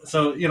 so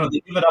they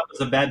give it up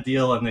as a bad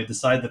deal, and they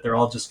decide that they're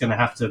all just going to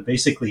have to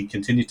basically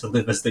continue to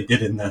live as they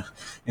did in the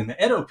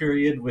Edo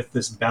period, with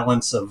this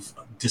balance of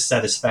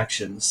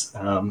dissatisfactions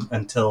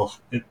until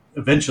it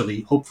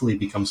eventually, hopefully,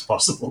 becomes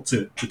possible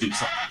to do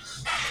so.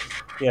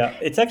 Yeah,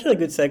 it's actually a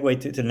good segue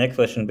to the next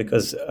question,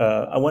 because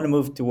I want to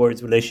move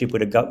towards relationship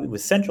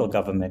with central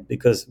government,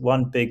 because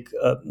one theme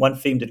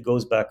that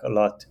goes back a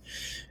lot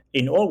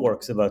in all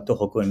works about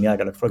Tohoku and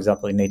Miyagi, like for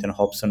example in Nathan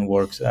Hobson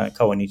works,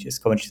 Kawanishi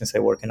Sensei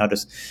work, and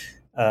others,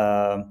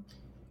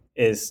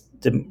 is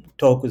the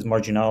Tohoku's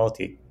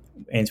marginality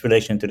in its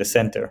relation to the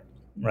center,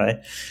 right?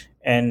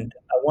 And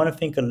I want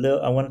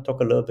to talk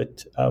a little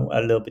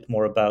bit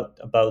more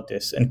about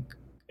this, and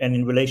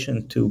in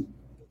relation to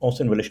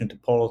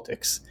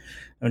politics,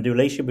 and the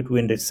relationship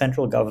between the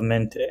central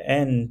government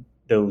and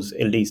those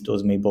elites,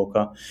 those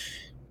Meiboka,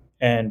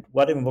 and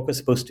what the Meiboka is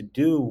supposed to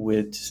do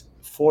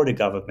for the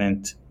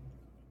government,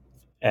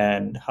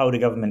 and how the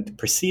government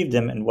perceive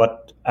them, and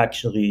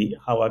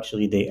how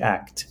actually they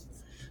act,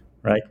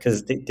 right?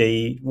 Because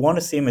they want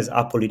to see them as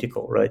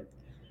apolitical, right?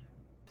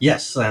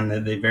 Yes,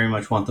 and they very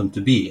much want them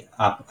to be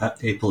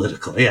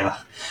apolitical. Yeah,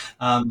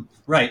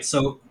 right.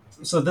 So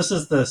this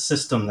is the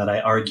system that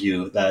I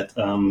argue that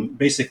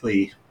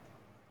basically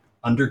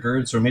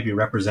undergirds, or maybe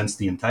represents,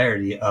 the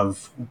entirety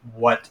of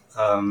what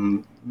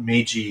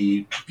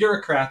Meiji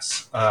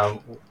bureaucrats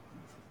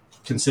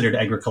considered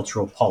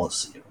agricultural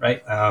policy,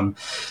 right?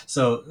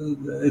 So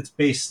it's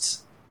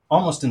based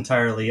almost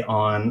entirely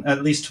on,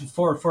 at least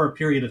for a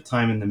period of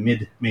time in the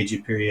mid-Meiji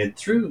period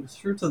through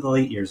to the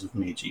late years of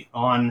Meiji,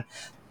 on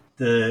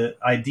the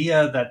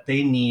idea that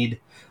they need,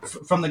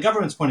 from the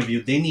government's point of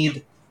view, they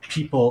need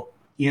people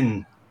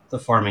in the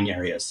farming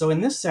areas. So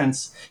in this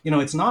sense,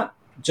 it's not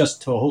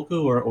just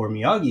Tohoku or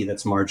Miyagi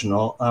that's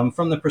marginal.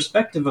 From the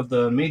perspective of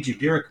the Meiji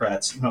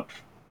bureaucrats,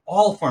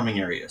 all farming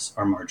areas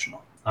are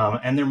marginal.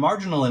 And they're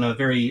marginal in a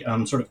very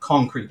sort of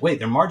concrete way.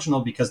 They're marginal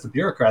because the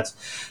bureaucrats,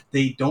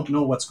 they don't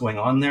know what's going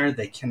on there.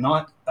 They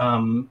cannot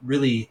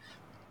really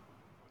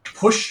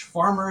push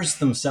farmers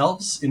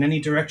themselves in any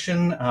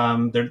direction.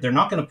 They're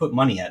not going to put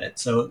money at it.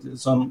 So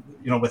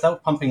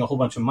without pumping a whole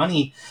bunch of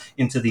money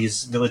into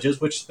these villages,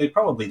 which they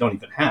probably don't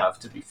even have,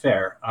 to be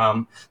fair,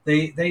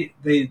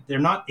 they're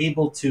not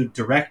able to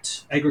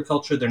direct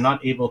agriculture. They're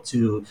not able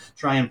to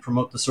try and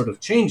promote the sort of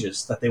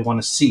changes that they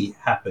want to see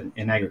happen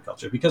in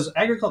agriculture, because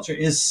agriculture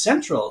is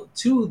central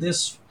to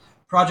this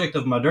project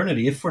of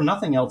modernity, if for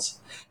nothing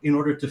else, in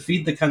order to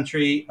feed the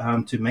country,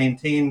 to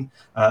maintain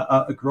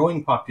a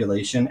growing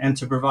population, and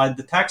to provide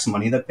the tax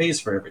money that pays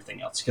for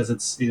everything else. Because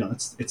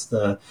it's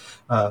the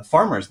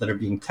farmers that are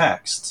being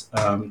taxed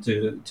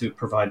to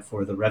provide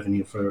for the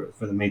revenue for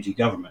the Meiji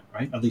government,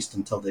 right? At least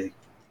until they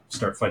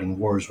start fighting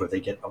wars where they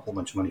get a whole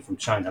bunch of money from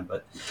China.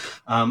 But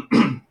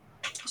in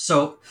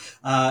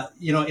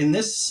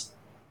this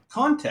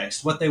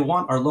context, what they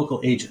want are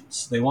local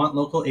agents. They want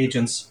local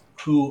agents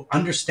who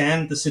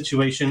understand the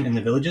situation in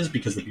the villages,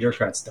 because the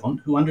bureaucrats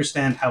don't, who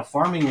understand how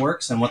farming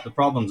works and what the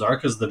problems are,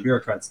 because the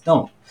bureaucrats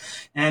don't,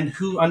 and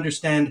who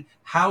understand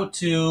how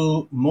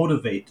to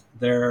motivate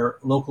their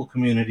local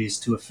communities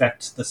to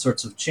affect the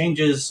sorts of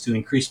changes, to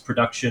increase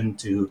production,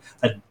 to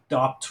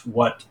adopt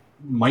what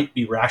might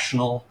be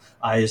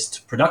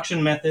rationalized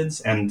production methods.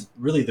 And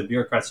really, the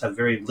bureaucrats have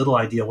very little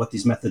idea what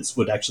these methods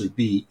would actually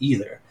be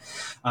either.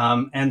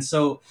 And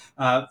so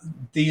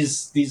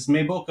these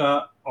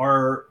Meiboka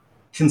are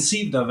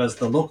conceived of as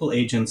the local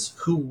agents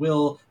who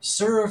will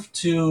serve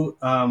to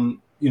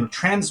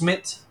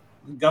transmit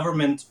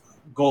government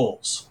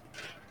goals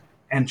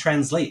and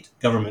translate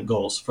government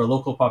goals for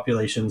local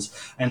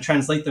populations, and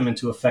translate them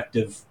into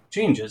effective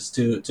changes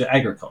to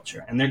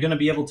agriculture. And they're going to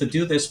be able to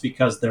do this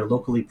because they're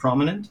locally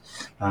prominent.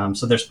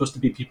 So they're supposed to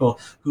be people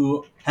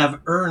who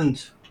have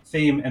earned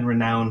fame and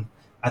renown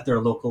at their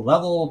local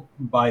level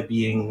by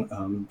being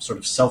sort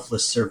of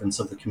selfless servants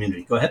of the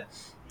community. Go ahead.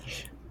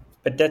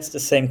 But that's the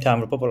same time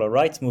the popular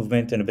rights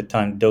movement, and at the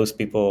time those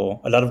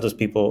people, a lot of those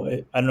people,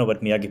 I don't know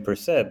about Miyagi per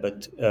se,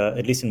 but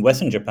at least in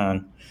Western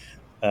Japan,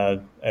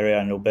 area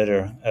I know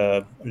better,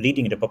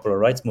 leading the popular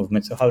rights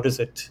movement. So how does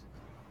it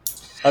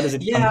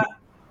Yeah.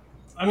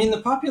 I mean,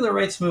 the popular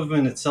rights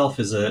movement itself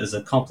is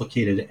a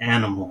complicated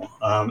animal,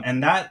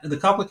 and that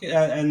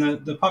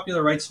the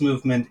popular rights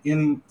movement,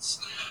 in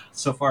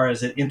so far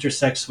as it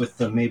intersects with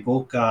the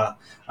Meiboka,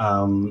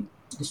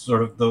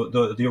 sort of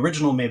the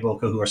original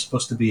Meiboka, who are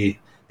supposed to be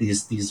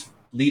these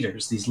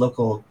leaders, these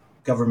locally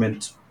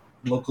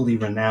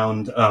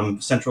renowned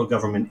central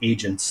government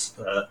agents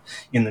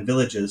in the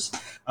villages.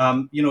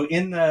 In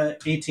the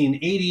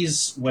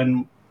 1880s,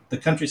 when the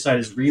countryside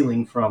is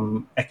reeling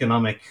from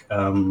economic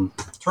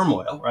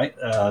turmoil, right?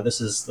 This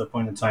is the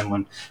point in time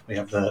when we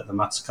have the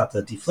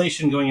Matsukata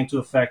deflation going into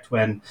effect,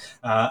 when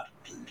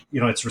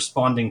it's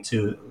responding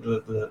to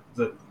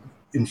the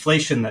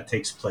inflation that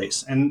takes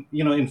place. And,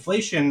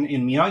 inflation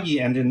in Miyagi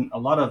and in a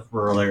lot of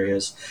rural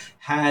areas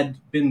had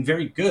been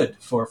very good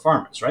for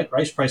farmers, right?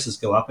 Rice prices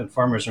go up and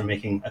farmers are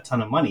making a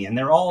ton of money. And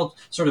they're all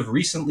sort of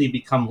recently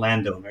become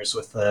landowners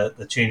with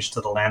the change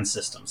to the land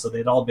system. So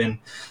they'd all been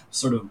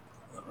sort of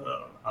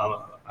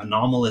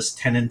anomalous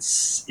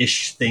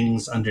tenants-ish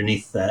things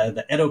underneath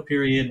the Edo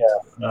period.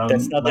 Yeah.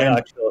 That's not the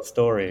actual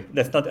story.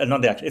 That's not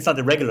it's not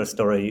the regular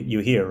story you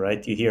hear,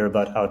 right? You hear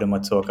about how the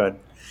Matsuoka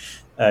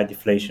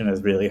deflation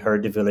has really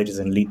hurt the villages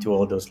and lead to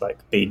all those like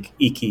big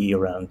iki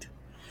around.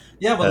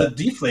 Yeah, well, the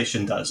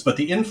deflation does, but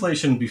the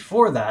inflation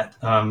before that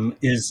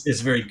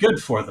is very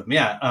good for them.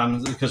 Yeah,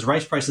 because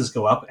rice prices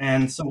go up,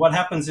 and so what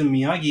happens in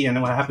Miyagi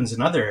and what happens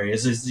in other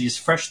areas is these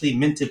freshly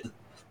minted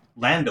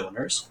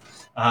landowners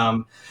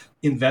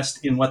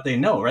invest in what they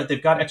know, right?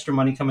 They've got extra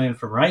money coming in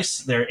from rice.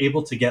 They're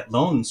able to get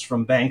loans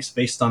from banks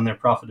based on their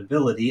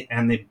profitability,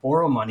 and they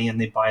borrow money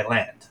and they buy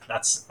land.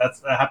 That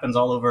happens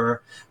all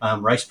over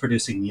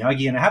rice-producing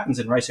Miyagi, and it happens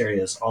in rice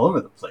areas all over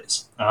the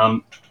place.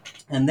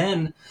 And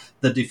then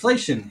the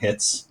deflation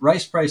hits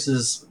rice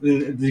prices.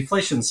 The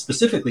deflation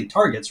specifically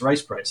targets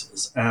rice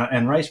prices,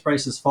 and rice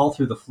prices fall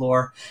through the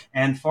floor,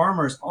 and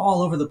farmers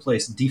all over the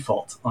place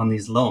default on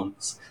these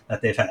loans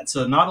that they've had.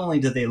 So not only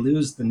do they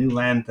lose the new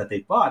land that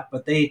they bought,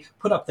 but they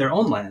put up their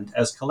own land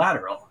as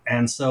collateral.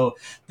 And so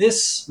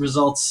this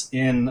results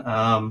in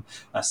a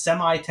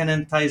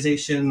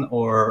semi-tenantization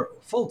or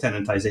full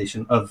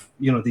tenantization of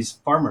these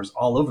farmers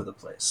all over the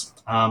place.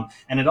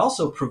 And it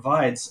also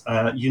provides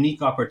a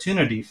unique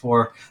opportunity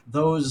for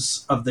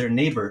those of their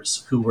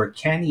neighbors who were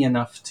canny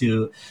enough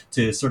to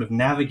sort of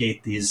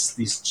navigate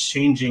these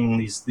changing,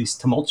 these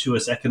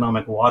tumultuous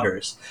economic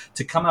waters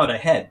to come out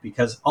ahead,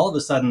 because all of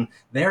a sudden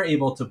they're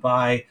able to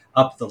buy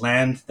up the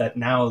land that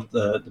now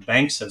the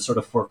banks have sort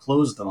of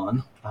foreclosed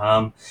on.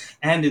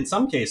 And in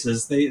some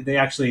cases, they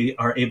actually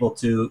are able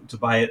to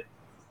buy it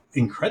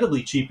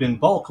incredibly cheap in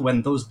bulk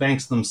when those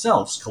banks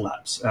themselves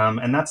collapse.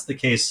 And that's the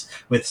case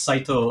with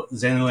Saito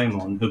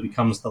Zenuemon, who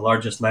becomes the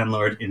largest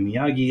landlord in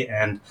Miyagi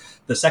and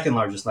the second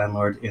largest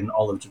landlord in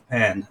all of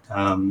Japan,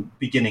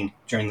 beginning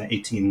during the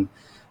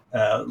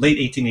late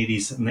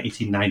 1880s and the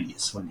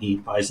 1890s, when he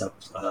buys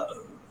up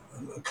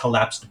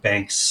collapsed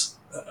banks'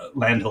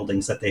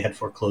 landholdings that they had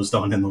foreclosed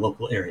on in the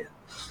local area.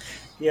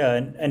 Yeah,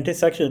 and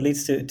this actually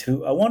leads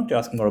to I want to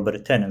ask more about the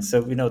tenants. So,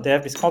 they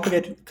have this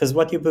complicated, because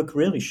what your book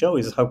really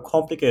shows is how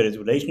complicated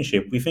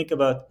relationship. We think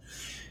about,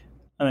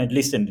 at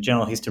least in the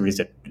general histories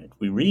that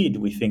we read,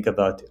 we think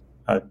about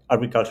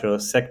agricultural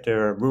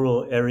sector,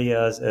 rural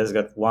areas as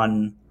got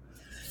one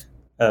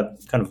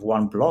kind of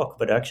one block,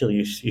 but actually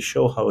you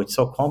show how it's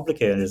so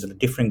complicated. There's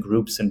different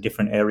groups and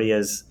different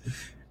areas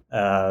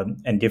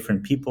and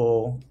different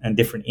people and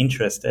different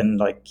interests. And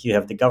like you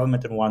have the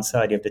government on one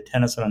side, you have the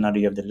tenants on another,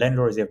 you have the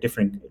landlords, you have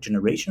different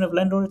generation of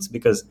landlords,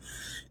 because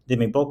the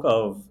Meiboka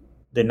of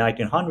the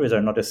 1900s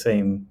are not the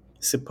same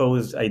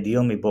supposed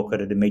ideal Meiboka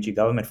that the Meiji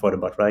government thought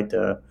about, right?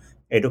 The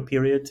Edo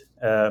period.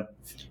 Yeah.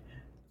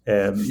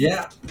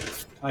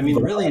 I mean,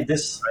 really,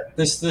 this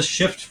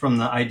shift from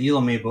the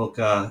ideal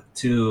Meiboka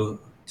to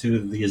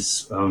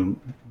these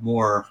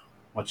more,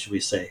 what should we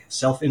say,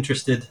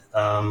 self-interested,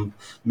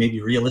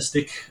 maybe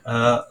realistic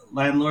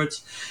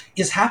landlords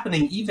is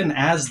happening even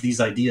as these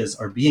ideas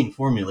are being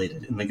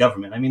formulated in the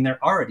government. I mean,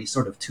 they're already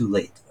sort of too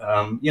late.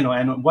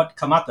 And what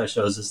Kamata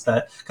shows is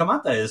that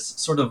Kamata is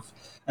sort of,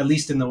 at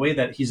least in the way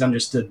that he's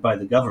understood by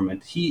the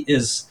government, he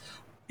is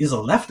a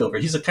leftover.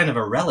 He's a kind of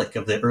a relic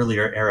of the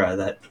earlier era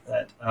that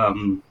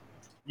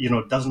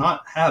does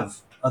not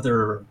have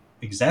other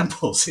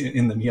examples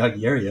in the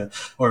Miyagi area,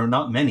 or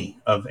not many,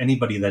 of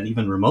anybody that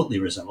even remotely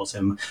resembles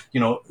him.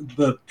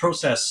 The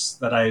process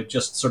that I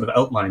just sort of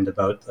outlined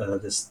about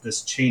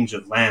this change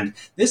of land,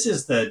 this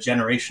is the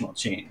generational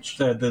change,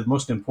 the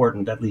most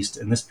important, at least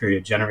in this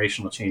period,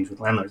 generational change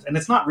with landlords. And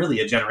it's not really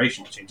a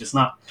generational change. It's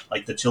not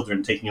like the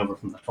children taking over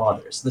from the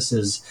fathers. This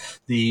is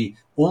the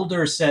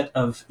older set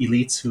of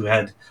elites who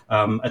had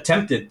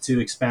attempted to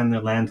expand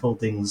their land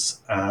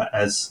holdings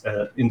as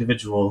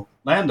individual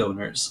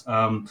landowners.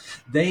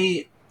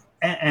 They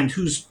and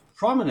whose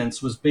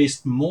prominence was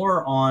based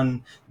more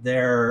on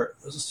their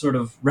sort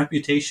of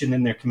reputation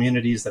in their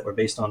communities, that were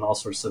based on all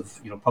sorts of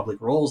public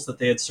roles that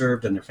they had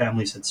served and their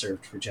families had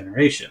served for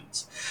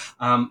generations.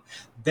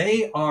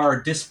 They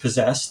are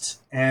dispossessed,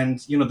 and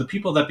the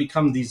people that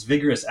become these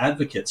vigorous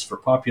advocates for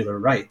popular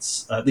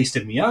rights, at least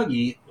in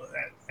Miyagi,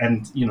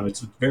 and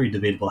it's very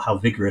debatable how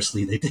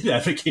vigorously they did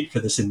advocate for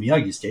this in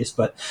Miyagi's case,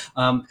 but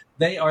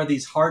they are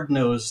these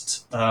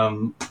hard-nosed,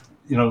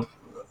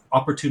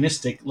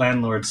 opportunistic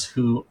landlords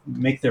who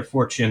make their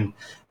fortune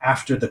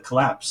after the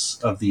collapse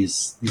of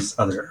these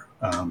other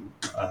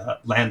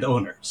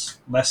landowners,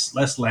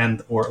 less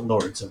land or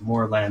lords, and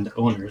more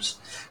landowners.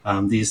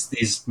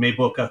 These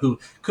Meiboka, who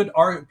could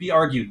be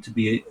argued to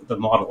be the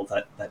model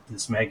that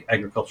this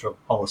agricultural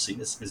policy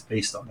is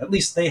based on. At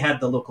least they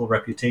had the local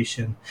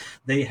reputation.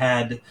 They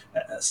had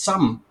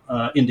some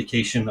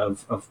indication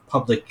of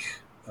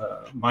public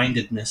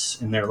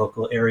mindedness in their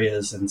local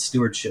areas and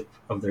stewardship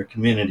of their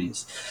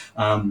communities.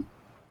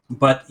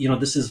 But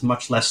this is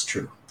much less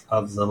true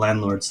of the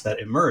landlords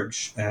that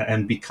emerge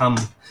and become,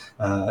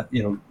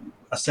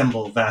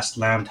 assemble vast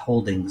land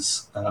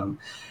holdings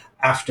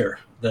after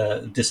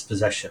the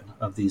dispossession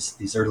of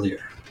these earlier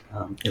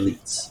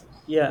elites.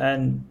 Yeah,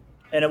 and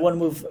I want to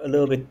move a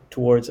little bit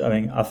towards,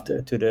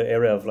 after to the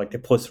area of like the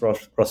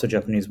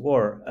post-Russo-Japanese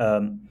War.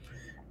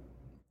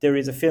 There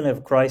is a feeling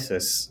of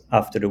crisis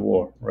after the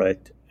war,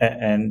 right?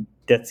 And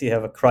that you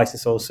have a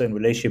crisis also in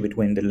relationship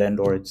between the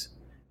landlords.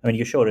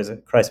 You show there's a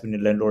crisis between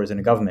the landlords and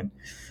the government.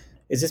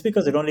 Is this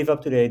because they don't live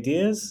up to the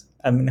ideas?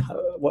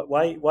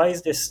 Why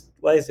is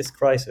this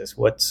crisis?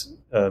 What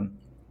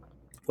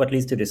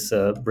leads to this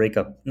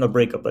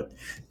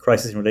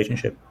crisis in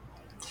relationship?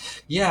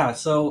 Yeah,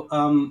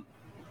 so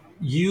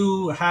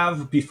you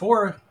have,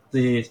 before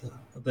the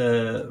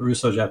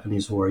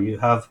Russo-Japanese War, you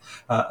have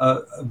a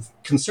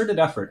concerted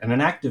effort and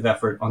an active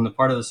effort on the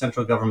part of the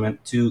central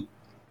government to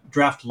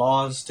draft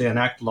laws, to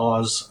enact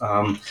laws,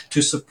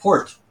 to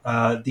support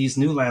these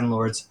new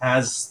landlords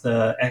as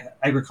the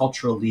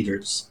agricultural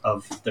leaders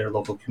of their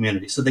local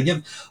community. So they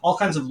give all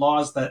kinds of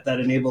laws that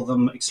enable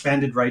them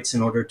expanded rights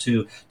in order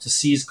to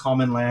seize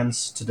common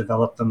lands, to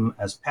develop them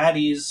as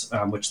paddies,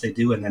 which they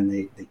do, and then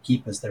they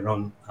keep as their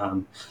own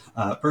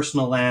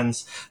personal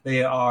lands.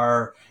 They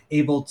are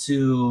able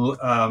to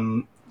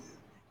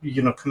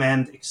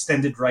command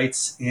extended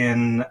rights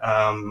in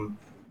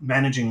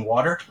managing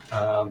water.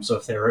 So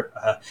if they're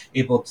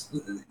able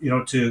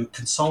to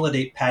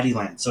consolidate paddy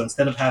land. So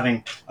instead of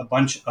having a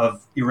bunch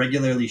of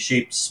irregularly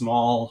shaped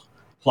small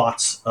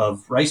plots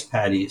of rice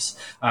paddies,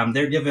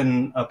 they're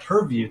given a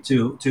purview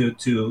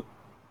to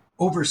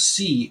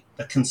oversee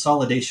the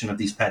consolidation of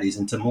these paddies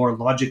into more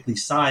logically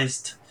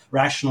sized,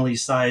 rationally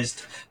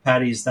sized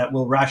paddies that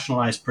will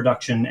rationalize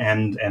production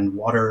and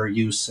water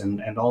use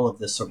and all of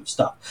this sort of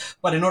stuff.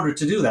 But in order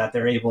to do that,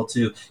 they're able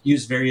to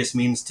use various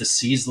means to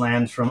seize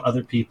land from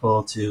other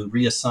people, to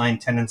reassign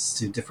tenants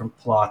to different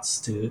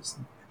plots, to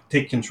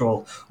take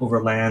control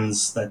over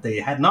lands that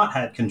they had not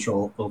had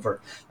control over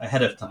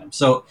ahead of time.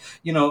 So,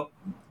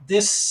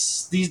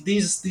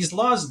 these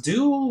laws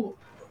do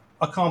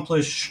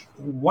accomplish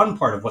one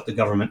part of what the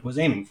government was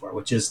aiming for,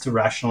 which is to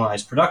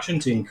rationalize production,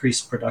 to increase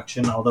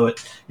production, although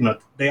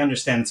they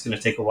understand it's going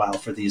to take a while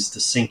for these to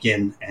sink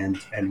in and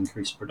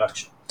increase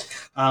production.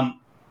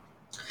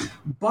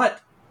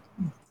 But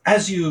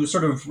as you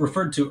sort of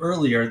referred to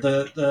earlier,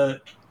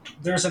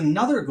 there's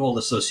another goal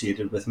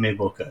associated with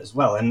Meiboka as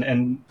well,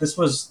 and this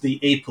was the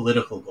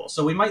apolitical goal.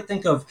 So we might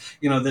think of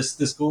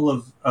this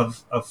goal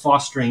of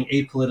fostering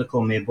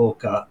apolitical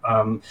Meiboka.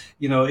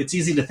 It's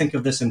easy to think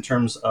of this in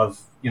terms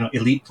of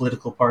elite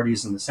political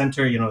parties in the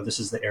center. This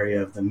is the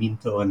area of the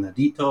Minto and the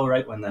Dito,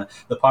 right? When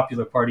the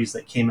popular parties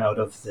that came out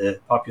of the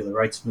popular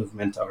rights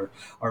movement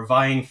are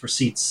vying for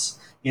seats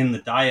in the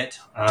Diet,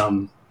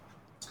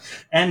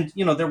 and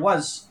there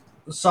was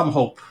some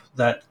hope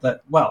that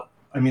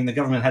the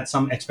government had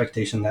some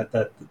expectation that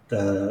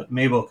the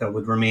Meiboka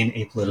would remain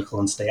apolitical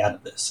and stay out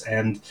of this.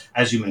 And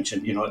as you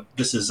mentioned,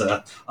 this is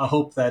a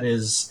hope that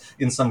is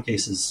in some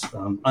cases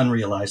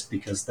unrealized,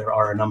 because there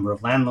are a number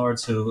of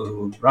landlords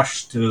who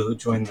rush to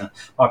join the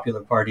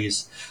popular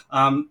parties.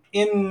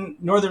 In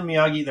northern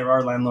Miyagi, there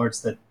are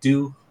landlords that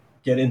do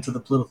get into the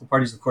political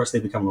parties. Of course, they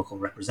become local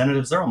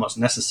representatives. They're almost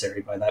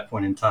necessary by that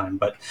point in time.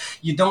 But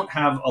you don't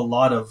have a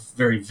lot of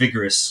very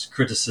vigorous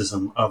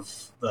criticism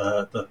of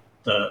the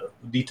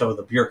Dito,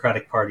 the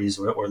bureaucratic parties,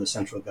 or the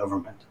central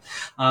government.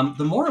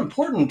 The more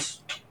important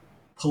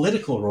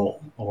political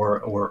role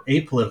or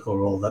apolitical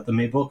role that the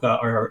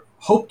Meiboka are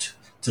hoped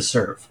to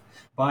serve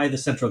by the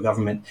central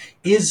government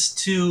is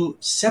to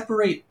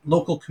separate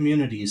local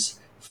communities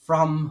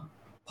from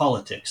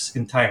politics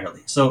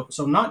entirely. So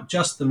not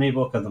just the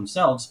Meiboka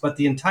themselves, but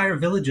the entire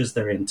villages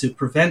they're in, to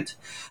prevent,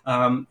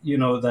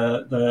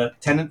 the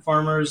tenant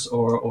farmers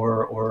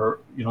or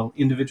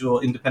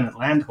individual independent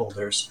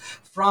landholders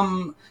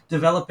from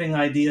developing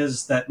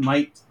ideas that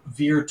might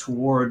veer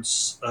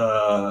towards,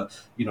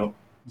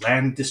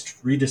 land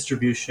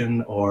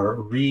redistribution or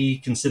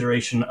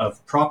reconsideration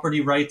of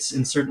property rights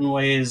in certain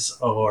ways,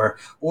 or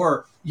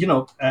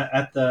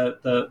at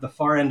the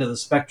far end of the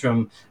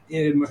spectrum,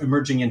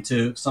 emerging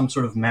into some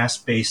sort of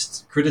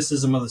mass-based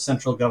criticism of the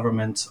central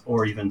government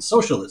or even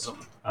socialism.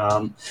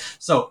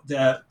 So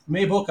the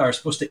Meibok are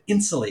supposed to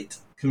insulate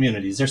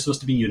communities. They're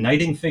supposed to be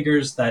uniting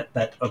figures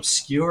that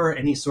obscure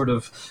any sort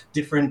of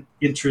different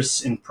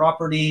interests in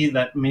property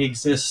that may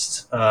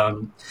exist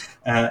in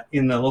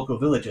the local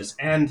villages.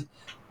 And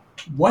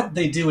what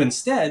they do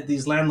instead,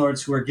 these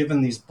landlords who are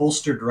given these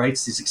bolstered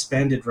rights, these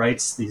expanded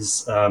rights,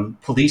 these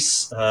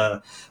police,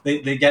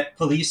 they get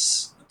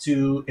police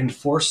to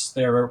enforce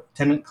their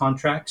tenant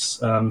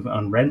contracts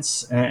on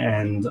rents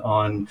and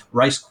on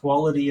rice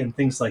quality and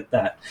things like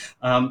that.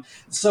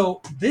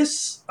 So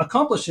this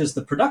accomplishes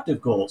the productive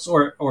goals,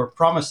 or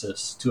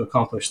promises to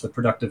accomplish the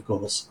productive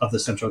goals of the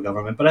central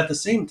government. But at the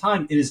same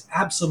time, it is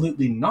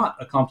absolutely not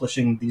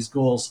accomplishing these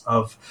goals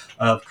of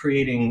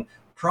creating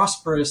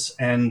prosperous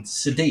and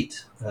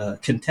sedate,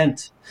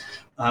 content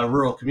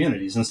rural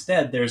communities.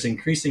 Instead, there's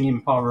increasing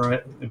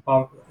impoverishment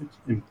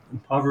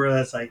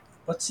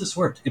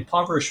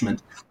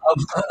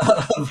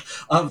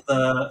of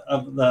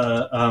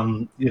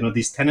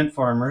these tenant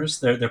farmers.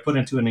 They're put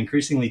into an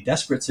increasingly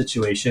desperate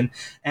situation,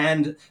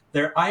 and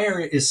their ire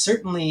is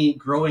certainly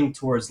growing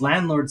towards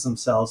landlords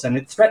themselves, and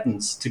it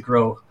threatens to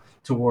grow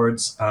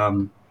towards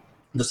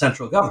the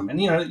central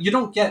government. You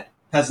don't get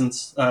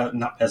tenants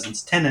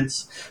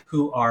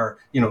who are,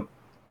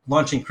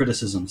 launching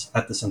criticisms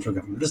at the central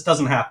government. This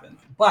doesn't happen.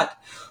 But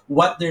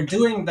what they're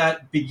doing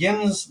that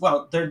begins,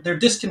 their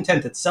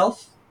discontent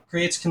itself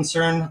creates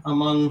concern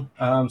among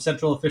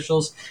central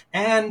officials.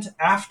 And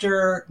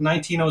after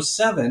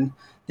 1907,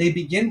 they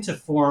begin to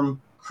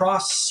form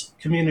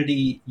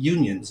cross-community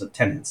unions of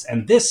tenants.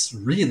 And this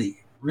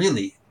really,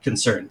 really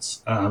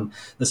concerns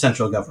the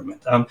central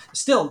government.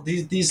 Still,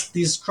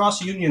 these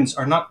cross unions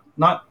are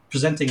not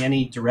presenting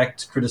any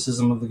direct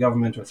criticism of the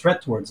government or threat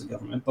towards the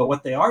government, but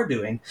what they are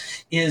doing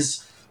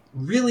is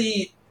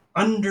really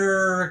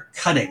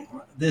undercutting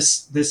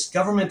this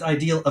government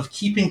ideal of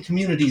keeping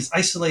communities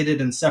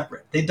isolated and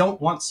separate. They don't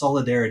want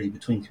solidarity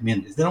between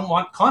communities. They don't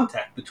want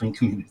contact between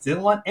communities. They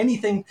don't want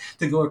anything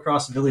to go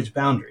across village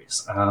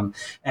boundaries.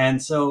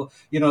 And so,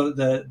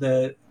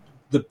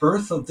 the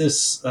birth of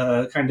this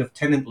kind of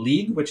tenant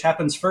league, which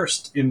happens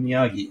first in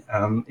Miyagi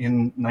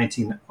in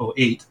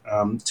 1908,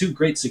 to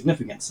great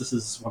significance. This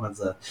is one of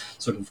the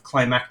sort of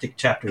climactic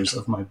chapters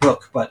of my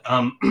book. But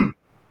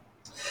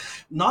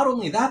not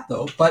only that,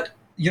 though, but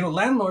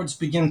landlords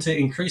begin to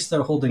increase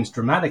their holdings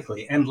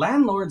dramatically, and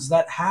landlords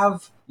that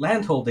have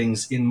land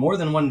holdings in more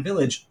than one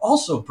village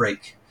also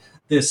break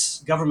this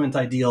government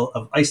ideal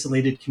of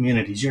isolated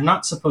communities. You're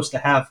not supposed to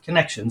have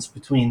connections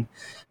between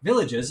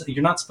villages.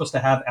 You're not supposed to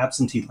have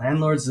absentee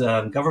landlords.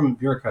 Government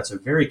bureaucrats are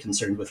very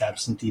concerned with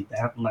absentee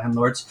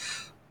landlords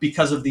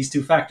because of these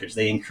two factors.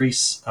 They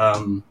increase,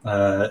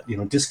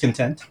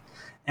 discontent,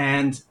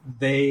 and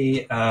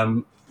they,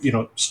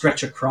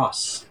 stretch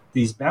across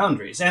these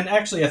boundaries. And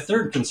actually, a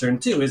third concern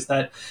too is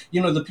that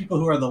the people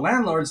who are the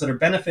landlords that are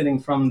benefiting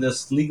from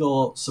this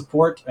legal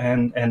support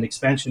and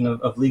expansion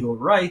of legal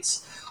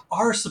rights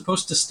are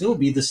supposed to still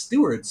be the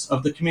stewards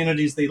of the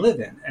communities they live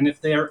in. And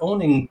if they are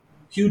owning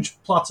huge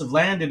plots of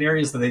land in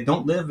areas that they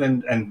don't live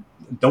and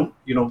don't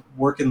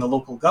work in the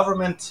local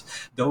government,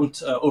 don't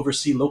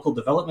oversee local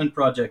development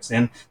projects,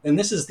 then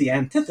this is the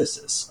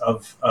antithesis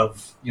of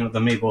the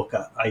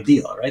Meibok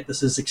ideal, right?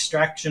 This is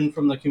extraction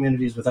from the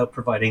communities without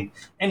providing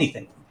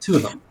anything to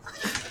them.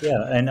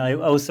 Yeah, and I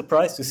was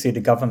surprised to see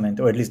the government,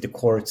 or at least the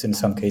courts in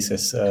some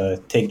cases,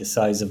 take the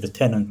size of the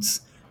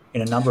tenants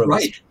in a number of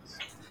right.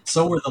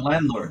 So were the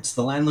landlords.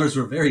 The landlords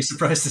were very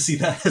surprised to see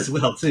that as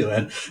well, too.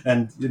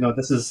 And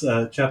this is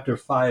chapter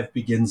 5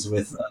 begins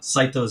with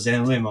Saito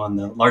Zenuemon,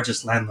 the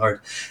largest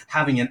landlord,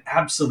 having an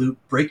absolute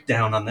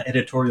breakdown on the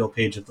editorial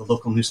page of the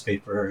local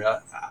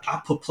newspaper,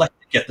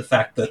 apoplectic at the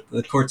fact that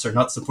the courts are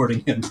not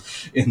supporting him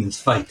in this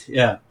fight.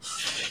 Yeah.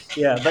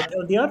 Yeah, but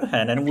on the other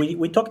hand, and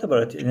we talked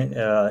about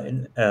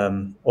it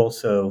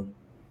also.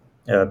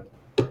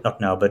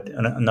 Not now, but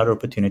another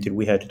opportunity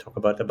we had to talk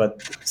about it.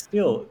 But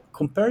still,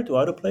 compared to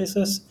other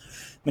places,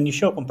 when you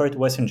show compared to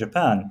Western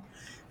Japan,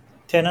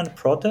 tenant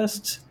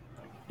protests,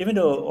 even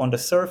though on the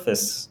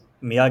surface,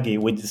 Miyagi,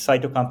 with the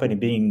Saito company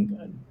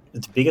being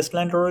the biggest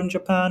landlord in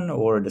Japan,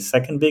 or the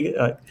second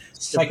biggest?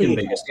 Second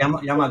biggest.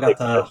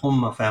 Yamagata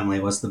Honma family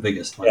was the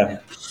biggest one. Yeah.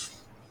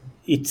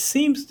 It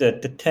seems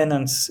that the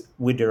tenants,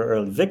 with their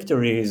early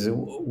victories,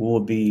 will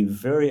be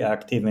very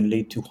active and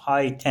lead to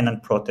high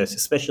tenant protests,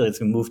 especially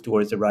as we move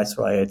towards the rice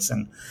riots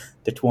and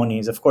the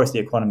 20s. Of course, the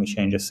economy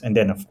changes, and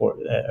then, of course,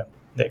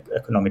 the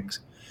economic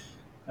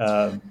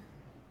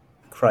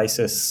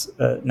crisis,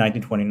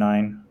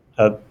 1929.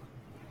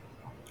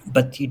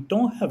 But you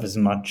don't have as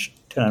much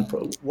tenant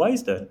Why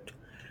is that?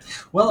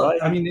 Well,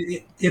 I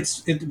mean,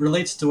 it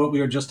relates to what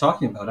we were just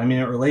talking about. I mean,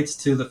 it relates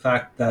to the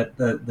fact that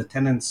the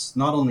tenants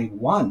not only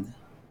won,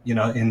 in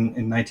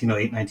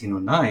 1908,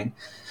 1909,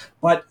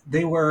 but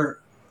they were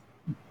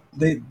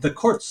the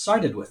courts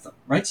sided with them,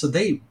 right? So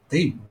they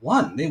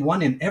won. They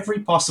won in every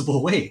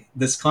possible way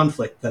this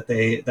conflict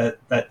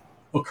that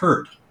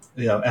occurred,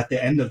 at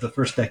the end of the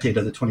first decade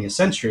of the 20th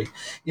century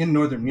in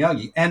northern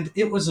Miyagi, and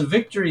it was a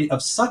victory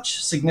of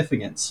such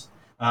significance.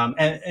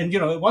 And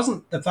it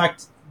wasn't the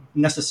fact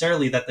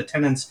necessarily that the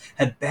tenants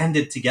had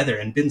banded together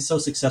and been so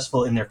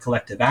successful in their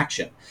collective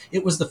action.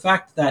 It was the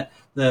fact that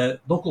the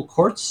local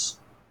courts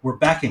were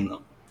backing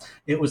them.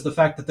 It was the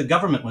fact that the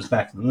government was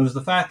backing them. It was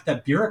the fact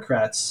that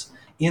bureaucrats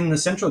in the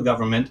central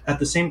government, at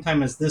the same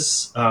time as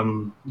this,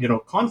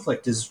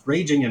 conflict is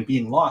raging and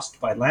being lost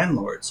by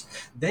landlords,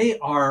 they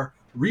are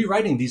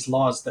rewriting these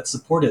laws that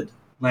supported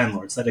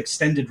landlords, that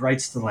extended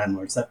rights to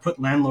landlords, that put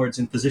landlords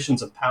in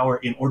positions of power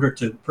in order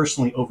to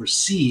personally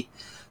oversee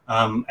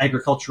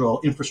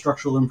agricultural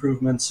infrastructural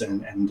improvements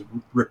and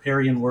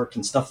riparian work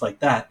and stuff like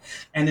that,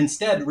 and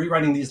instead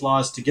rewriting these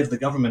laws to give the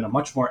government a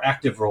much more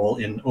active role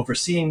in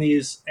overseeing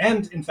these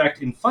and, in fact,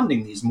 in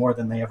funding these more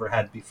than they ever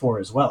had before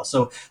as well.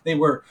 So they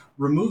were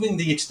removing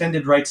the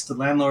extended rights to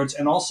landlords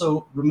and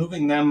also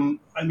removing them.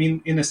 I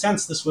mean, in a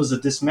sense, this was a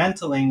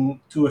dismantling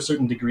to a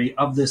certain degree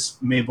of this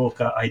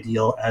Meiboka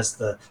ideal as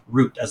the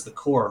root, as the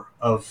core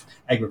of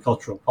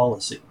agricultural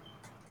policy,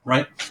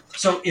 right?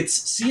 So it's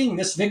seeing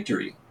this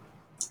victory.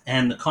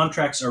 And the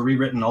contracts are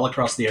rewritten all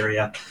across the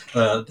area.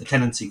 The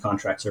tenancy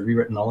contracts are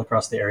rewritten all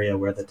across the area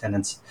where the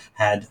tenants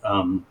had,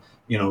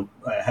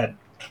 had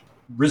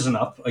risen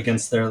up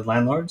against their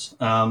landlords,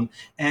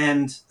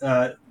 and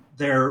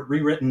they're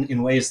rewritten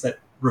in ways that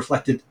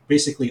reflected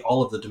basically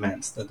all of the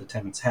demands that the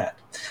tenants had.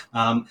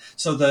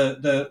 So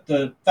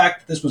the fact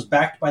that this was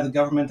backed by the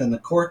government and the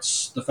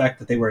courts, the fact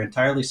that they were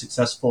entirely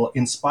successful,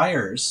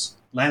 inspires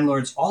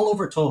landlords all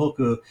over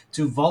Tohoku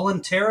to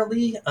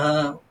voluntarily,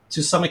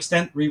 to some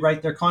extent,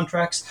 rewrite their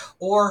contracts,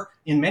 or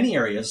in many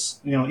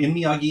areas, in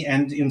Miyagi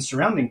and in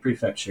surrounding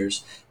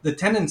prefectures, the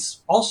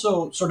tenants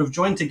also sort of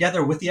join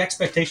together with the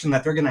expectation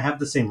that they're going to have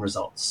the same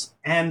results.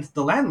 And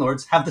the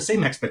landlords have the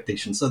same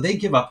expectation. So they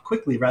give up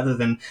quickly rather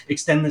than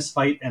extend this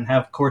fight and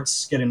have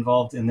courts get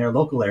involved in their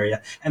local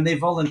area. And they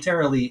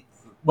voluntarily,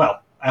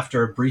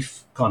 after a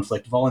brief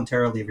conflict,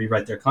 voluntarily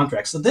rewrite their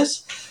contracts. So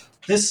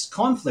this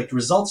conflict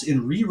results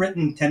in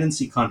rewritten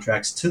tenancy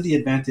contracts to the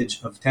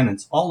advantage of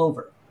tenants all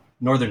over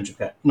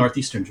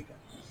northeastern Japan.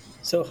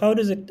 So how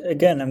does it,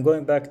 again, I'm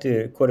going back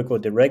to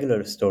quote-unquote the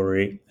regular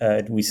story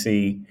we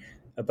see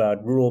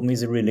about rural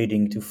misery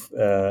leading to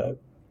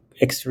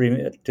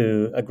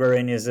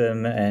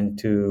agrarianism and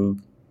to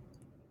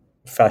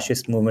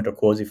fascist movement or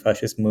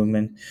quasi-fascist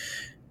movement.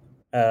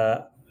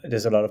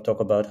 There's a lot of talk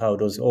about how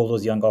all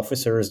those young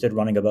officers that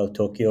running about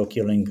Tokyo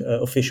killing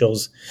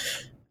officials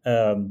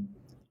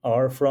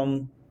are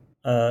from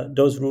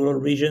those rural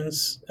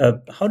regions.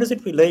 How does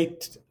it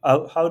relate?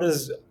 How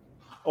does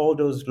all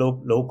those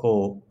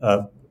local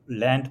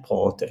land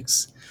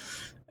politics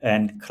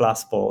and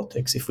class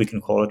politics, if we can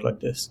call it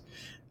like this,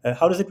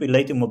 how does it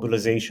relate to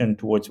mobilization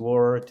towards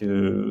war,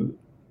 to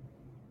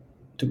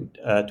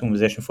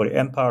mobilization for the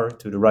empire,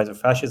 to the rise of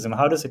fascism?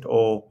 How does it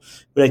all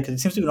relate? Because it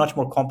seems to be much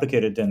more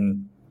complicated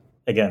than,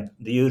 again,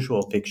 the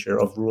usual picture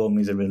of rural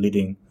misery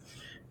leading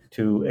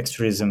to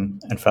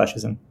extremism and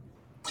fascism.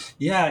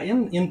 Yeah,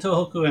 in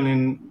Tohoku and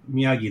in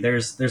Miyagi,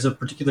 there's a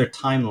particular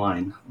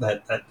timeline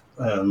that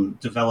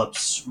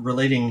develops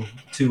relating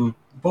to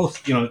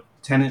both,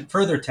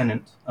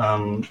 landlord-tenant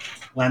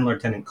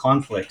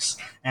conflicts,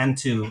 and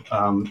to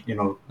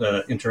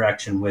the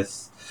interaction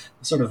with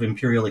sort of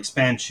imperial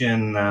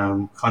expansion,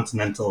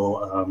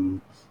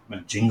 continental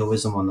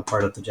jingoism on the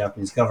part of the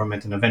Japanese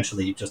government, and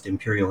eventually just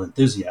imperial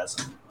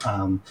enthusiasm,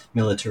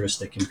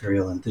 militaristic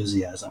imperial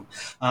enthusiasm.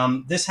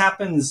 This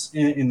happens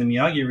in the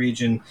Miyagi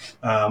region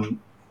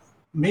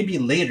maybe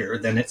later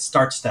than it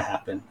starts to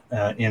happen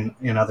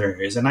in other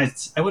areas. And I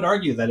would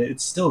argue that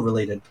it's still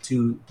related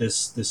to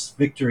this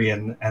victory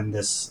and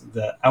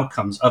the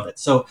outcomes of it.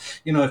 So,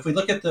 if we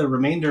look at the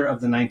remainder of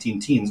the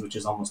 19 teens, which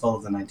is almost all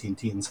of the 19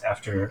 teens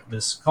after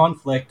this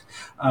conflict,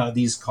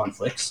 these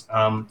conflicts,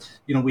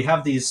 we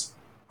have these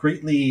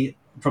greatly,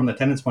 from the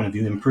tenant's point of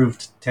view,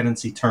 improved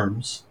tenancy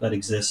terms that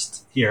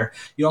exist here.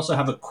 You also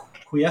have a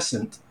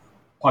quiescent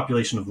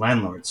population of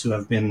landlords who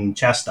have been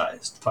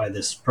chastised by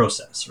this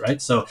process,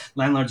 right? So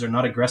landlords are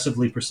not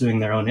aggressively pursuing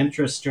their own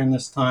interests during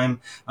this time.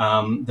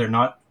 They're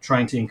not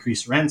trying to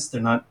increase rents.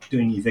 They're not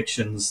doing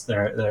evictions.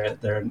 They're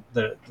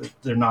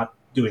not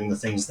doing the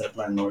things that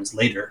landlords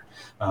later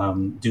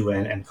do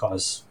and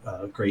cause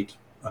great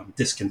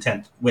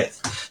discontent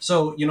with.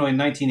 So, in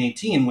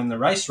 1918, when the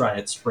rice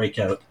riots break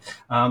out,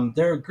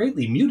 they're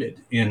greatly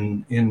muted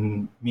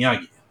in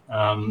Miyagi.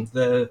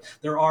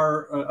 There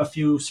are a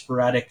few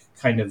sporadic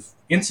kind of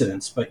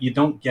incidents, but you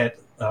don't get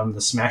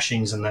the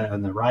smashings and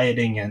the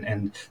rioting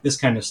and this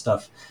kind of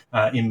stuff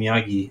in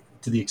Miyagi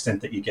to the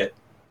extent that you get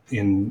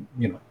in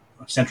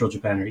central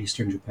Japan or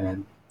eastern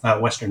Japan,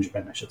 western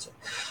Japan, I should say.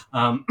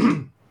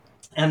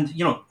 And,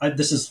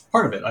 this is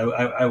part of it,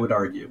 I would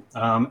argue.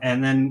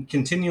 And then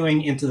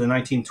continuing into the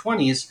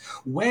 1920s,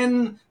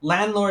 when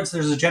landlords,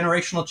 there's a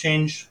generational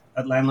change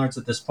at landlords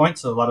at this point.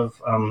 So a lot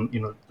of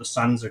the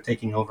sons are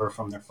taking over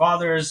from their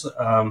fathers,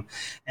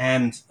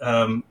 and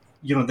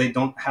they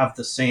don't have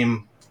the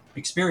same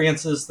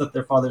experiences that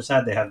their fathers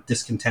had. They have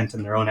discontent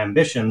in their own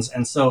ambitions,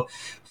 and so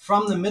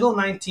from the middle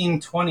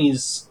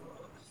 1920s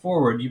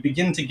forward, you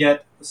begin to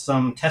get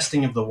some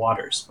testing of the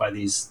waters by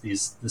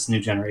this new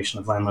generation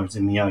of landlords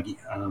in Miyagi.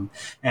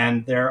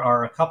 And there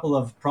are a couple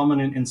of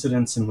prominent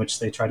incidents in which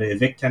they try to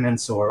evict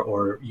tenants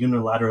or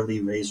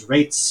unilaterally raise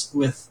rates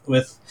with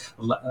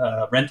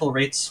rental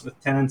rates with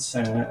tenants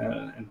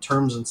and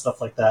terms and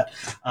stuff like that.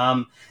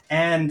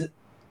 And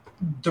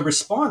the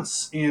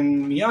response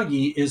in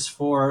Miyagi is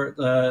for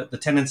the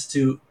tenants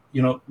to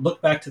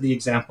look back to the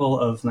example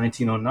of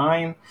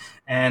 1909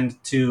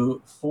 and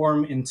to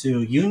form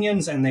into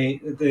unions, and they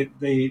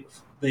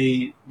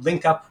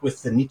link up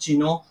with the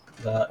Nichino,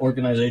 the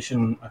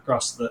organization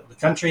across the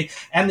country,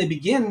 and they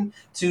begin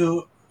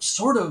to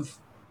sort of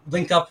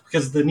link up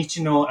because the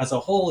Nichino as a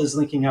whole is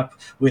linking up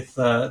with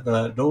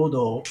the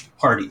Dodo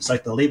parties,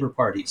 like the labor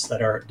parties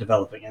that are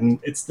developing. And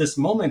it's this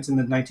moment in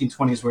the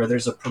 1920s where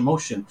there's a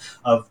promotion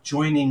of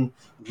joining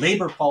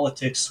labor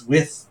politics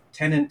with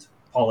tenant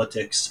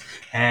politics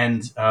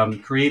and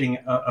creating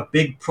a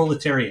big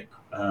proletarian,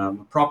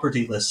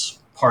 propertyless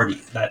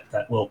party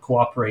that will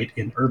cooperate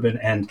in urban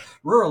and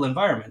rural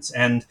environments.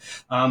 And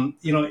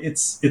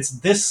it's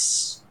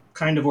this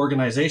kind of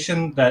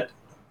organization that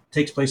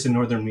takes place in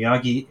northern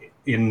Miyagi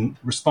in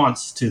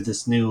response to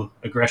this new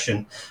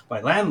aggression by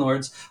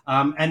landlords.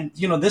 And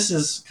this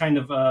is kind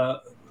of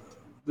a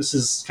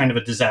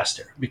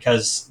disaster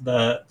because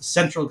the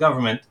central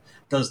government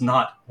does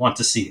not want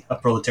to see a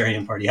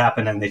proletarian party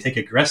happen, and they take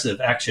aggressive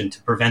action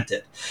to prevent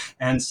it.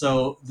 And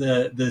so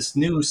this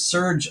new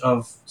surge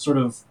of sort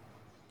of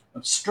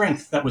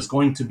strength that was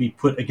going to be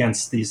put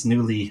against these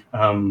newly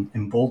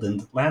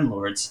emboldened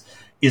landlords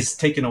is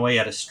taken away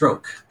at a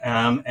stroke.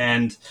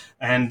 And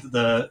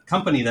the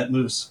company that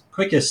moves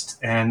quickest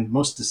and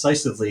most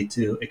decisively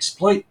to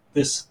exploit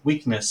this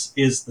weakness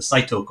is the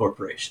Saito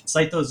Corporation.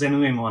 Saito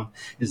Zenuemon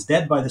is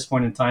dead by this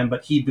point in time,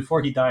 but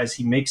before he dies,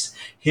 he makes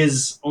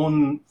his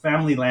own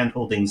family land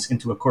holdings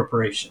into a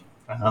corporation.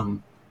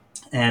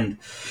 And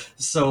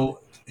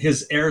so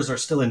his heirs are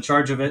still in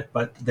charge of it,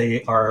 but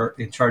they are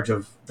in charge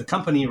of the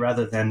company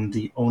rather than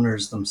the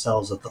owners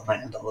themselves of the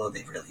land, although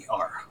they really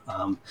are.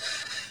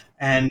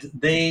 And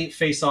they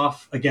face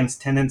off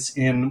against tenants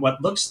in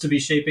what looks to be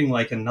shaping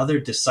like another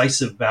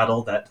decisive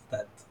battle that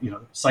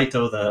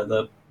Saito,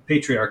 the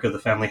patriarch of the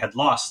family, had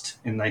lost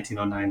in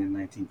 1909 and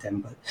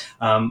 1910.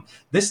 But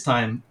this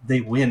time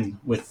they win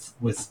with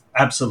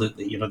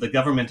absolutely. The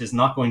government is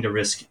not going to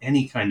risk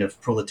any kind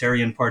of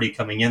proletarian party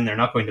coming in. They're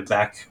not going to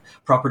back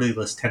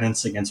propertyless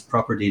tenants against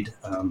propertied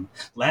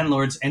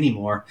landlords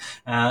anymore.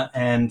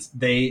 And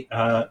they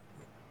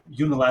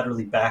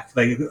unilaterally back,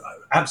 they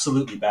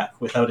absolutely back,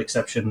 without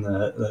exception,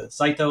 the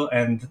Saito,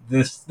 and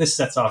this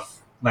sets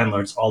off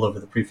landlords all over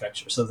the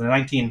prefecture. So the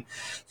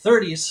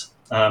 1930s,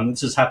 this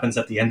just happens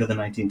at the end of the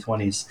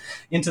 1920s,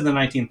 into the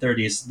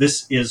 1930s,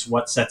 this is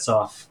what sets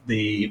off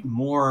the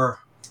more,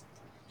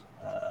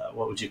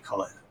 what would you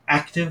call it,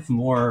 active,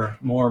 more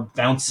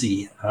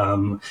bouncy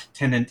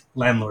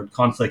tenant-landlord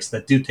conflicts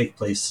that do take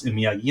place in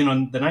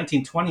Miyagi. The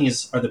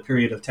 1920s are the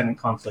period of tenant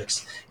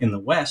conflicts in the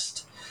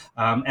West.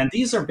 And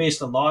these are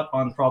based a lot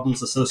on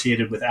problems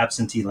associated with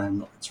absentee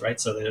landlords,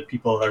 right? So that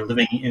people are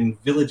living in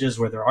villages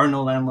where there are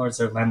no landlords.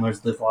 Their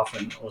landlords live off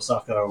in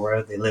Osaka or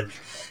wherever they live.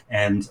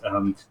 And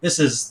this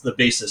is the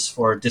basis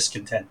for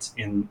discontent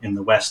in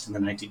the West in the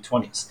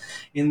 1920s.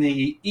 In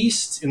the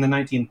East, in the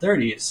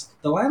 1930s,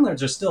 the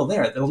landlords are still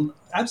there. The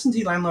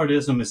absentee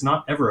landlordism is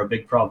not ever a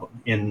big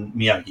problem in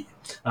Miyagi.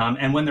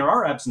 And when there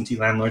are absentee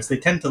landlords, they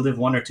tend to live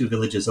one or two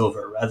villages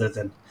over rather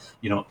than,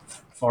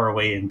 far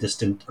away in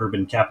distant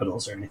urban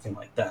capitals or anything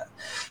like that.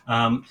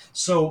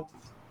 So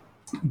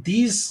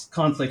these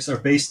conflicts are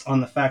based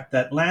on the fact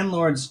that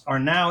landlords are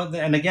now,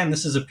 and again,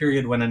 this is a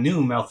period when a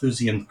new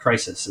Malthusian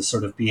crisis is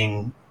sort of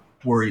being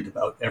worried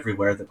about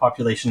everywhere. The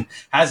population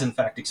has in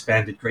fact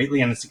expanded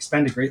greatly, and it's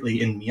expanded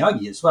greatly in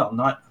Miyagi as well,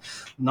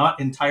 not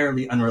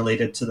entirely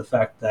unrelated to the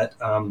fact that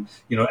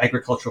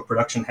agricultural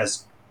production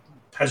has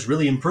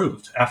really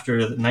improved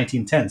after the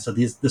 1910s. So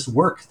this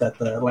work that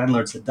the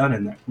landlords had done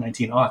in the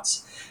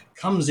 1900s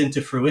comes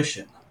into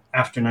fruition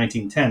after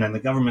 1910, and the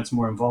government's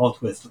more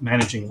involved with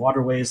managing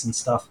waterways and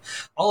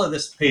stuff. All of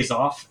this pays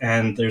off,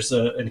 and there's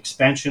an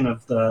expansion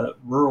of the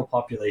rural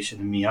population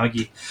in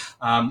Miyagi,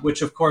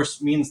 which of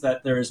course means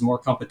that there is more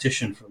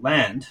competition for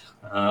land,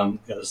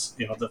 because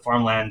the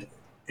farmland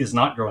is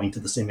not growing to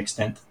the same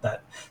extent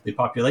that the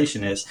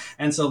population is.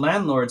 And so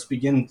landlords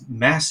begin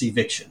mass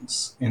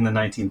evictions in the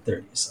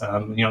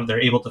 1930s. They're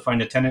able to find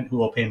a tenant who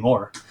will pay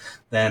more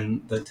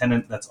than the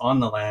tenant that's on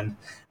the land.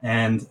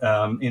 And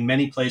in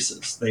many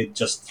places, they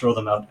just throw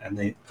them out and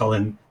they call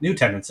in new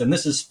tenants. And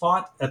this is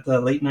fought at the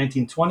late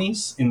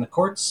 1920s in the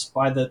courts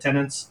by the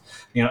tenants,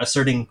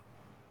 asserting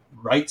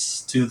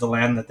rights to the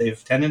land that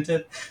they've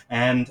tenanted,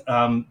 and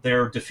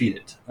they're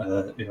defeated.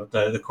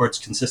 The courts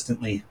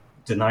consistently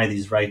deny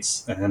these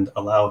rights and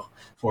allow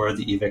for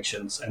the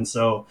evictions. And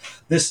so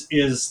this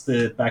is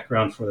the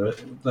background for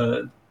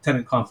the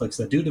tenant conflicts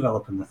that do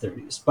develop in the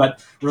 30s.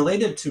 But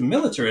related to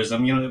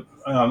militarism,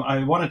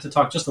 I wanted to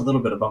talk just a little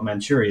bit about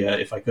Manchuria,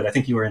 if I could. I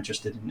think you were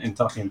interested in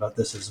talking about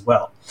this as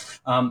well.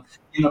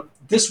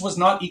 This was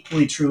not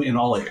equally true in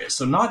all areas.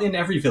 So not in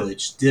every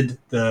village did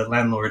the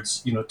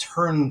landlords,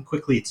 turn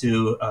quickly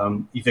to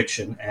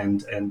eviction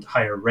and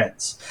higher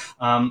rents.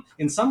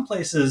 In some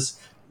places,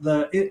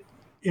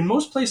 in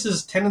most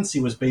places, tenancy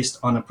was based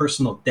on a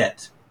personal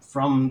debt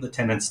from the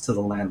tenants to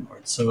the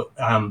landlord. So,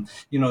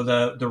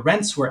 the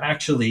rents were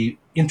actually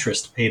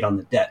interest paid on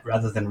the debt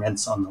rather than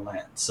rents on the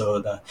land. So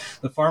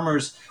the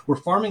farmers were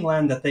farming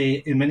land that they,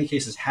 in many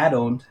cases, had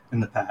owned in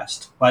the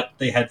past, but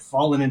they had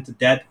fallen into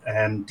debt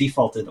and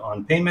defaulted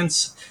on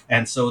payments.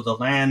 And so the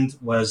land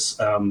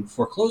was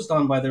foreclosed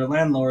on by their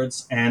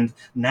landlords, and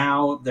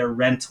now their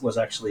rent was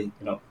actually,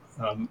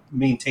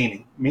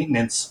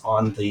 maintenance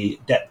on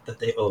the debt that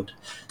they owed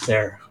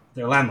their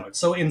landlords.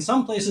 So in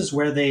some places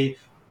where they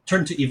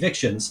turned to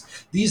evictions,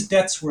 these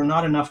debts were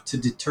not enough to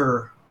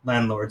deter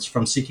landlords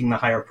from seeking the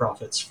higher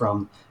profits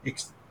from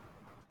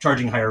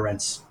charging higher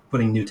rents,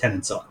 putting new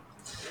tenants on.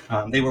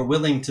 They were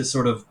willing to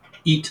sort of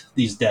eat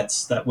these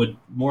debts that would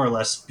more or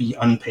less be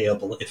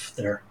unpayable if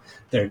their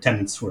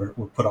tenants were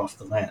put off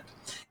the land.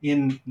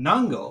 In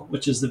Nango,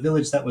 which is the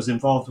village that was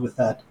involved with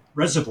that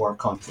reservoir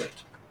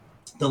conflict,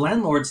 the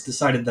landlords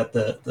decided that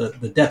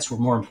the debts were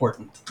more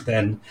important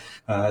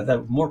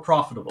that more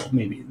profitable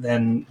maybe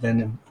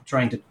than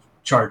trying to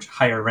charge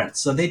higher rents.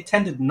 So they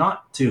tended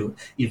not to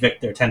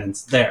evict their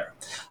tenants there.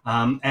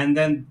 And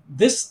then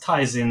this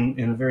ties in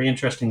a very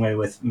interesting way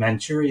with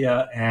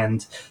Manchuria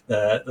and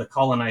the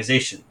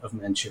colonization of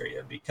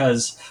Manchuria,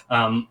 because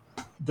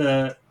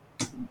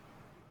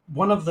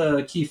one of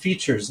the key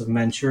features of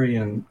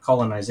Manchurian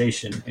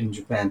colonization in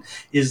Japan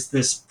is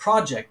this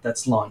project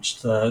that's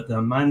launched,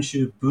 the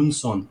Manchu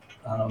Bunson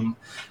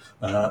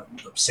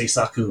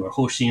Seisaku or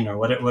Hoshin or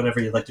whatever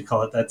you'd like to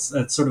call it. That's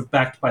sort of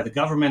backed by the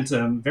government,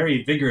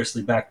 very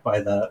vigorously backed by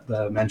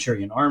the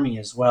Manchurian army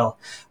as well.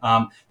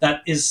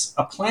 That is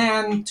a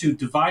plan to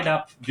divide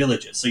up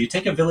villages. So you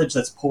take a village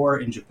that's poor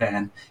in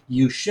Japan,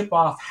 you ship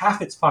off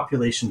half its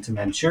population to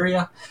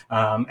Manchuria,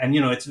 and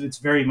it's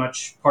very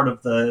much part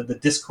of the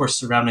discourse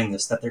surrounding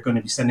this that they're going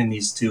to be sending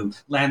these to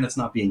land that's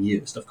not being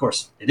used. Of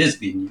course, it is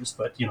being used,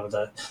 but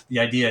the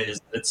idea is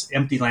that it's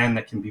empty land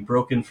that can be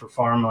broken for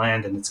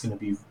farmland, and it's going to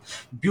be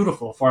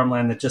beautiful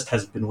farmland that just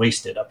has been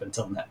wasted up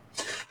until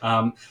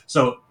now.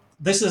 So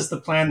this is the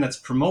plan that's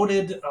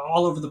promoted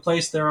all over the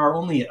place. There are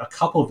only a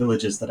couple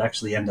villages that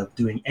actually end up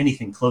doing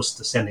anything close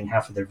to sending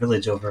half of their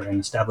village over and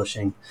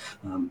establishing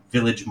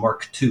Village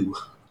Mark II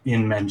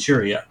in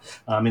Manchuria.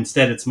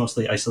 Instead, it's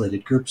mostly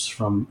isolated groups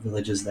from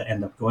villages that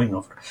end up going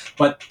over.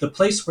 But the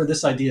place where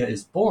this idea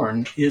is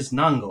born is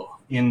Nango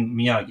in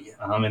Miyagi.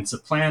 It's a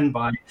plan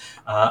by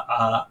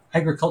an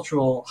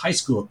agricultural high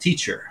school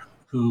teacher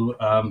who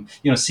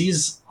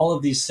sees all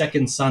of these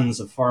second sons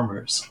of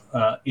farmers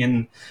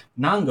in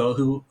Nango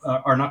who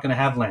are not going to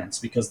have lands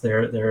because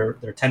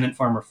their tenant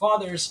farmer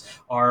fathers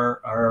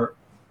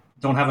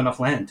don't have enough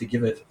land to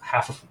give it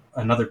half of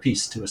another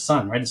piece to a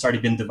son, right? It's already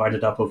been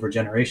divided up over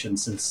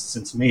generations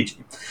since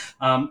Meiji.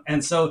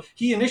 And so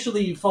he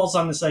initially falls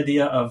on this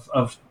idea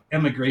of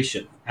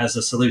emigration as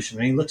a solution.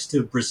 And he looks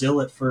to Brazil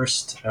at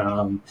first.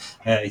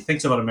 He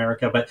thinks about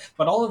America,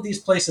 but all of these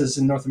places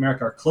in North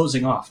America are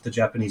closing off the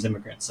Japanese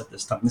immigrants at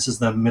this time. This is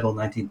the middle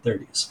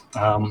 1930s.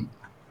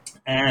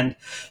 And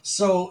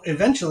so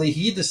eventually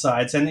he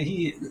decides, and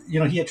he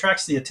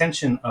attracts the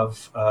attention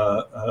of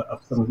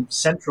some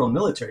central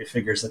military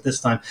figures at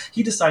this time.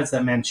 He decides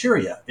that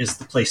Manchuria is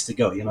the place to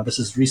go. This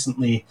has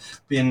recently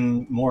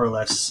been more or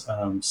less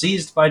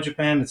seized by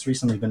Japan. It's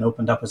recently been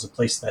opened up as a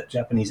place that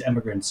Japanese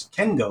immigrants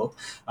can go.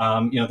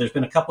 There's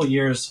been a couple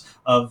years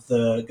of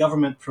the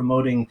government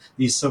promoting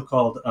these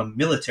so-called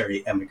military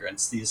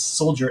immigrants, these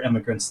soldier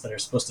immigrants that are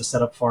supposed to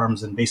set up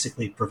farms and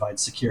basically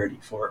provide security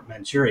for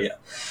Manchuria.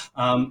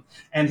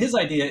 And his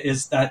idea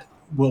is that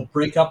we'll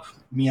break up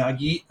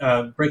Nango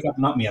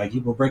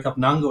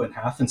in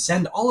half and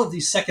send all of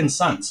these second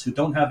sons who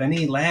don't have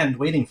any land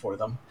waiting for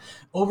them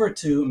over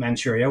to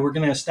Manchuria. We're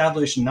going to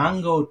establish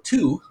Nango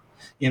II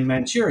in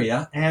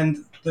Manchuria,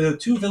 and the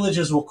two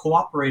villages will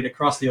cooperate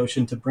across the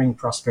ocean to bring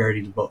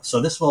prosperity to both. So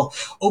this will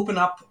open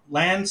up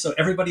land, so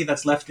everybody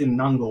that's left in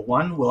Nango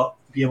 1 will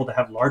be able to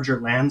have larger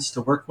lands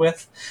to work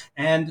with,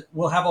 and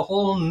we'll have a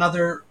whole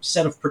nother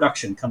set of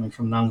production coming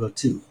from Nango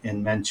 2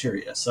 in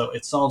Manchuria. So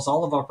it solves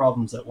all of our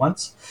problems at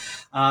once.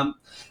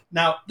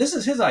 Now, this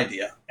is his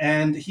idea,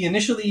 and he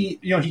initially,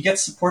 he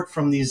gets support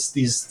from these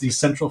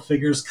central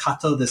figures.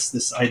 Kato,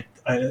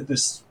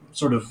 this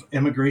sort of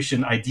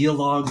immigration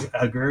ideologue,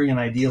 agrarian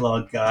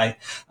ideologue guy,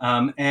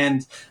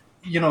 and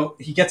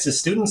he gets his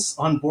students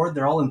on board.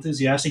 They're all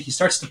enthusiastic. He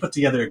starts to put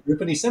together a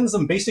group, and he sends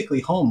them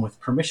basically home with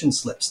permission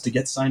slips to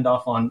get signed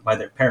off on by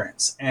their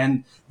parents.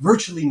 And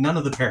virtually none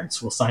of the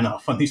parents will sign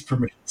off on these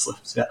permission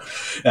slips.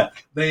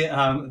 They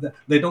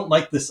don't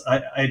like this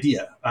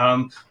idea.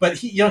 But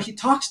he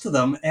talks to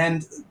them,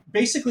 and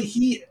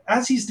basically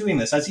as he's doing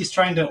this, as he's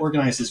trying to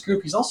organize his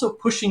group, he's also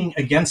pushing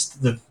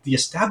against the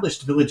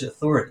established village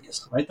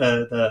authorities, right?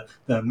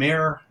 The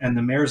mayor and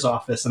the mayor's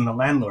office and the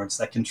landlords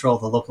that control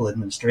the local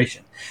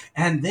administration.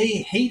 And they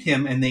hate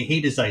him and they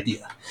hate his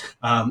idea.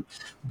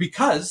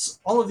 Because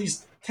all of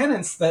these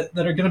tenants that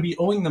are going to be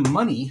owing them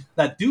money,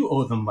 that do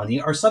owe them money,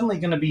 are suddenly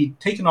going to be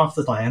taken off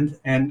the land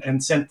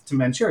and sent to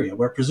Manchuria,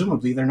 where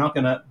presumably they're not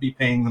going to be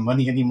paying the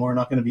money anymore,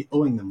 not going to be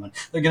owing them money.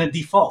 They're going to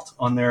default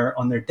on their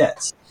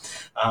debts.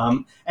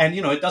 And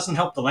it doesn't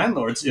help the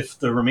landlords if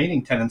the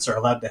remaining tenants are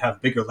allowed to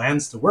have bigger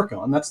lands to work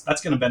on.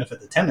 That's going to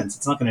benefit the tenants.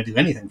 It's not going to do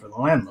anything for the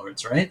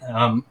landlords, right?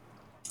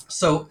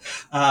 So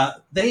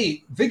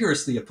they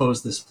vigorously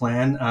oppose this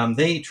plan.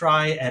 They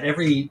try at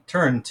every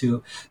turn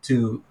to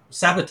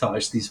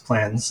sabotage these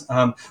plans.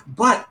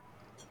 But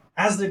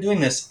as they're doing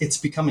this, it's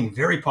becoming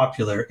very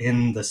popular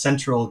in the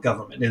central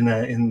government,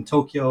 in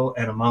Tokyo,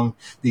 and among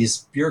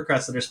these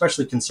bureaucrats that are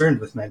especially concerned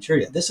with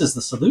Manchuria. This is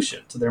the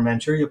solution to their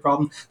Manchuria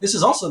problem. This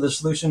is also the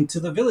solution to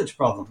the village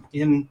problem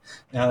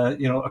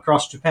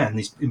across Japan,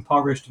 these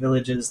impoverished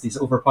villages, these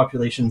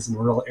overpopulations in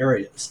rural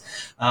areas.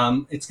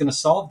 It's going to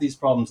solve these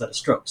problems at a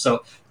stroke.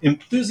 So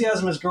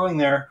enthusiasm is growing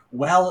there.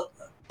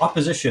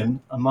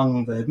 Opposition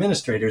among the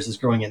administrators is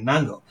growing in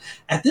Nango.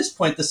 At this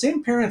point, the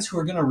same parents who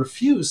are going to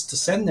refuse to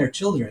send their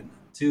children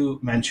to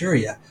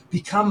Manchuria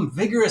become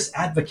vigorous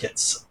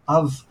advocates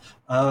of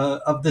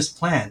this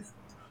plan,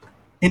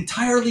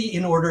 entirely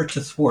in order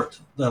to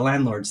thwart the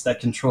landlords that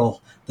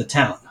control the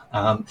town.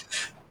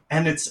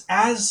 And it's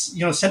as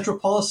central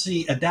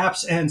policy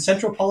adapts, and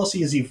central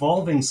policy is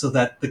evolving so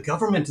that the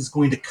government is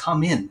going to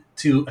come in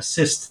to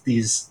assist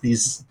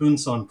these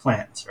Bunson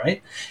plans,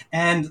 right?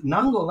 And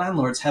Nango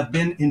landlords have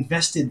been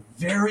invested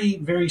very,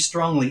 very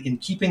strongly in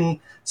keeping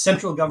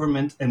central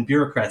government and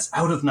bureaucrats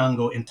out of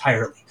Nango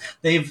entirely.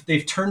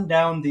 They've turned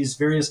down these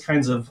various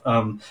kinds of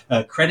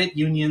credit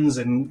unions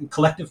and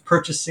collective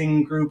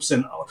purchasing groups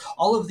and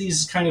all of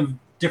these kind of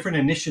different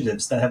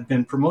initiatives that have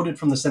been promoted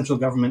from the central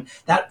government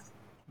that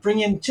bring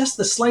in just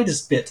the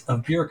slightest bit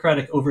of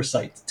bureaucratic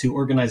oversight to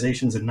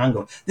organizations in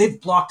Nango. They've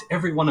blocked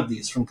every one of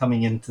these from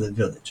coming into the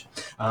village.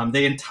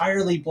 They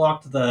entirely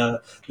blocked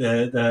the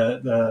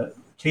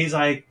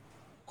Keizai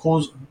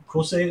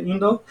Kosei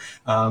Undo,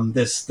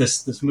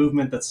 this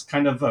movement that's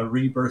kind of a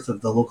rebirth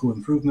of the local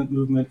improvement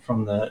movement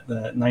from the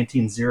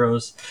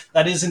 1900s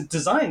that isn't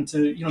designed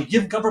to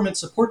give government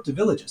support to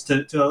villages,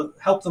 to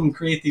help them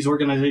create these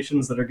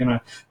organizations that are going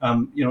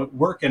to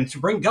work and to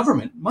bring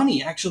government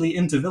money actually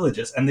into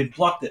villages, and they've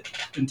blocked it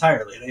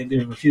entirely. They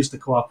refuse to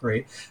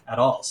cooperate at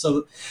all.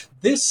 So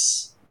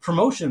this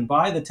promotion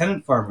by the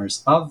tenant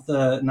farmers of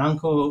the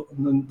Nanko,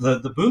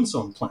 the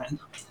Bunson plan,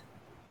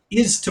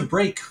 is to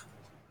break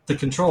the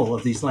control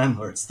of these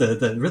landlords,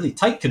 the really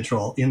tight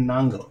control in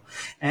Nango,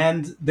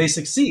 and they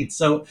succeed.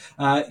 So,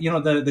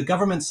 the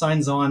government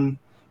signs on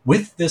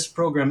with this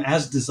program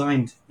as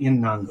designed in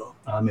Nango.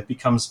 It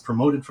becomes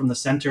promoted from the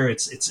center.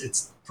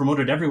 It's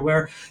promoted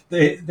everywhere.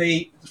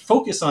 They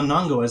focus on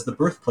Nango as the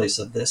birthplace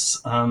of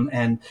this,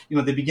 and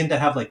they begin to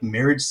have like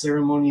marriage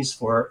ceremonies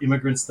for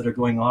immigrants that are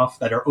going off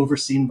that are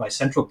overseen by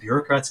central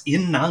bureaucrats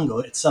in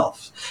Nango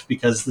itself,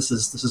 because this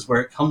is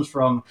where it comes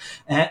from,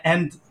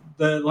 and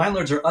the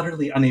landlords are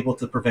utterly unable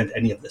to prevent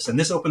any of this. And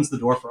this opens the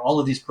door for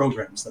all of these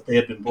programs that they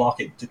had been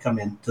blocking to come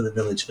into the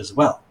village as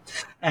well.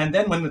 And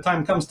then when the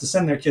time comes to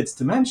send their kids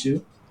to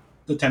Manchu,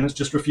 the tenants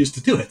just refuse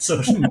to do it.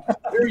 So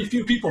very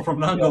few people from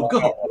Nango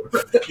go.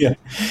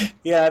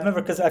 Yeah, I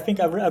remember, because I think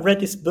I read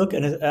this book,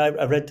 and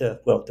I read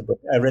the book.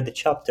 I read the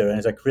chapter, and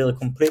it's like really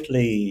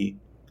completely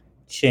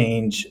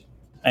changed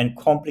and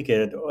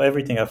complicated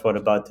everything I thought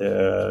about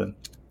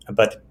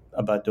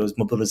those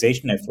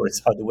mobilization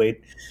efforts, how the way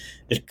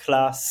the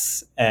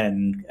class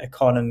and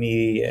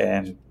economy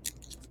and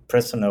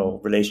personal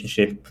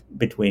relationship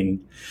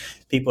between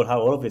people, how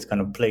all of it's kind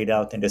of played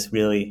out in this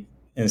really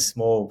in a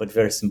small but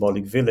very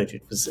symbolic village.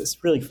 It's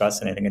really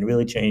fascinating, and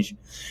really changed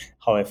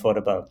how I thought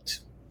about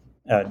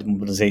the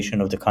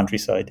mobilization of the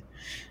countryside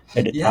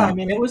at the time. I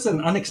mean, it was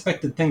an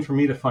unexpected thing for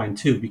me to find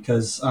too,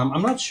 because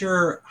I'm not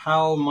sure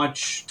how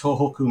much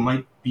Tohoku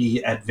might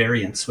be at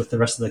variance with the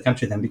rest of the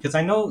country then, because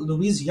I know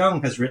Louise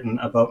Young has written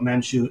about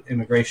Manchu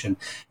immigration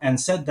and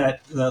said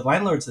that the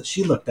landlords that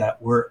she looked at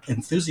were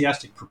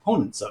enthusiastic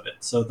proponents of it,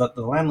 so that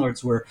the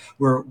landlords were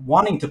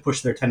wanting to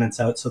push their tenants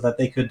out so that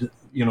they could,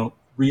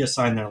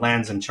 reassign their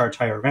lands and charge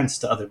higher rents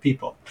to other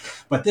people.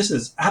 But this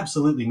is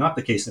absolutely not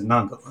the case in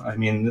Nango. I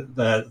mean,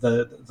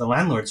 the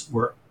landlords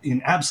were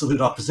in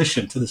absolute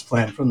opposition to this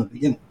plan from the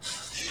beginning.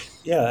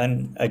 Yeah,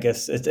 and I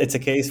guess it's a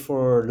case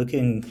for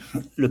looking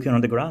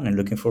on the ground and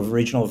looking for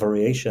regional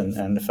variation,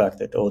 and the fact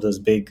that all those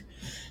big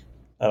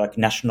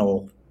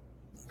national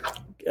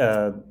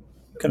kind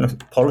of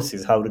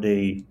policies, how do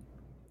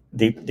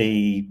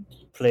they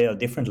play out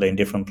differently in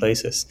different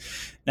places.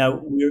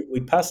 Now we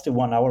passed the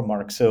 1 hour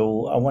mark,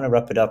 so I want to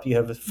wrap it up. You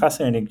have a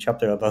fascinating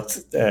chapter about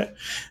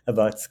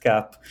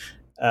SCAP.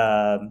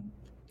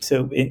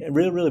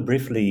 Really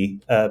briefly,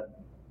 the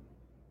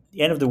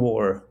end of the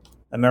war,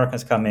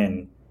 Americans come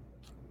in.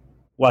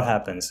 What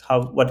happens?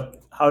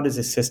 How does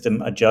the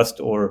system adjust,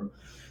 or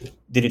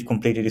did it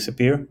completely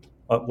disappear?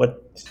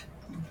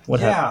 What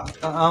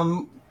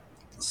happened?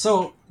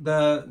 So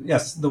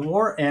the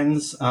war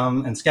ends,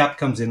 and SCAP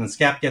comes in, and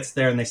SCAP gets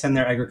there, and they send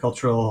their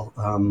agricultural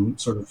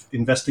sort of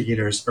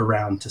investigators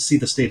around to see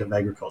the state of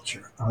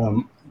agriculture,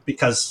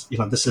 because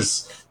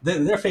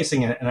they're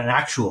facing an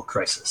actual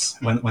crisis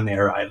when they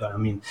arrive. I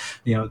mean,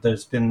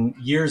 there's been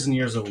years and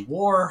years of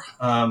war,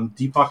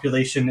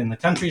 depopulation in the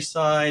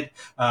countryside,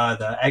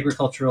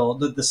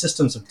 the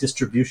systems of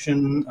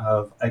distribution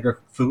of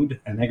food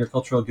and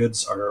agricultural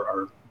goods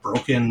are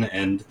broken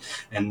and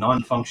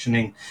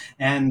non-functioning,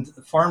 and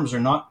farms are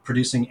not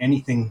producing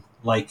anything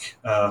like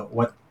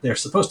what they're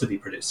supposed to be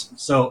producing.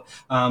 So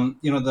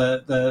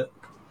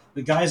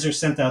the guys are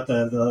sent out,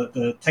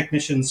 the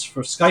technicians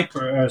for SCAP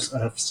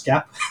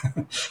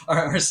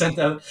are sent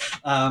out,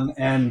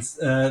 and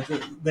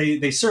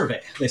they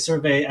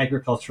survey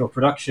agricultural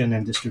production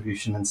and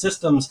distribution and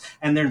systems,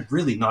 and they're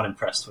really not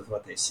impressed with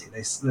what they see.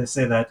 They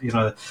say that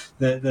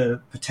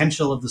the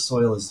potential of the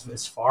soil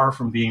is far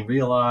from being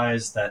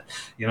realized, that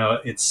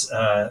it's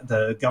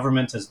the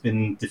government has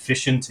been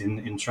deficient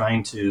in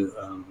trying to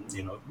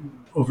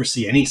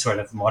oversee any sort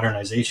of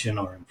modernization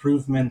or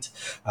improvement,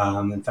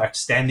 in fact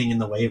standing in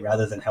the way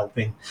rather than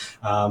helping,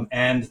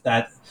 and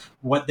that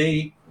what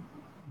they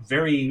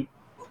very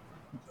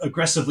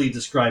aggressively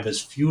describe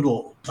as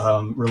feudal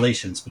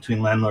relations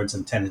between landlords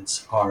and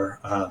tenants are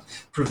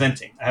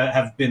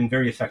have been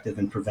very effective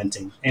in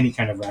preventing any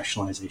kind of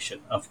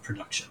rationalization of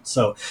production.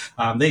 So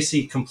they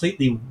see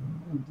completely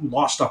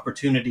lost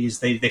opportunities.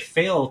 They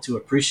fail to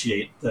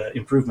appreciate the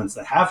improvements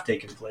that have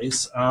taken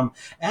place,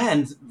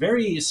 and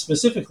very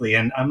specifically,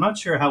 and I'm not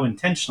sure how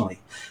intentionally,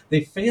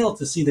 they fail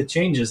to see the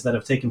changes that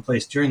have taken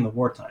place during the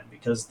wartime,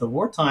 because the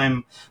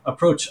wartime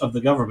approach of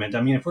the government,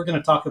 I mean, if we're going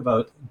to talk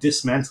about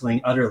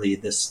dismantling utterly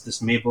this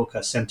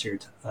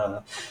Meboka-centered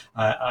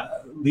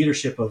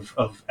leadership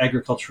of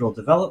agricultural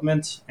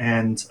development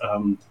and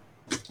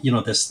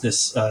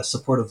this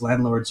support of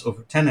landlords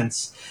over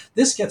tenants,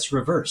 this gets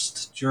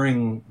reversed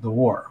during the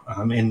war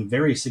in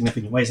very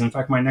significant ways. In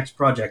fact, my next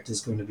project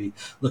is going to be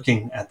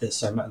looking at this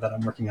that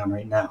I'm working on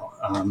right now.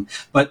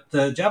 But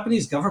the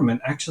Japanese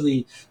government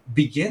actually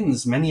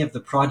begins many of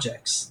the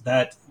projects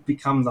that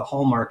become the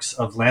hallmarks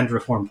of land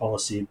reform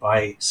policy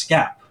by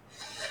SCAP.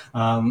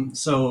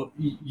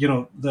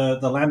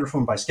 The land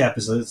reform by SCAP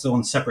is its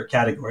own separate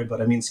category,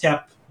 but I mean,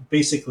 SCAP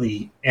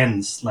basically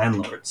ends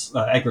landlords,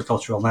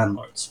 agricultural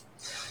landlords,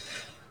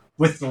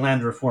 with the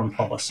land reform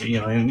policy,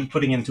 and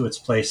putting into its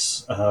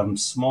place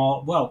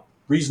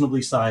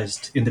reasonably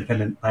sized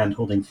independent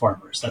landholding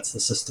farmers. That's the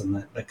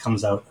system that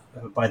comes out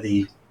by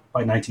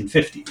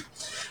 1950.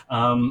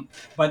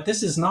 But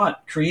this is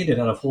not created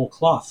out of whole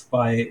cloth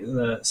by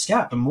the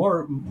SCAP,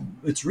 and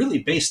it's really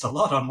based a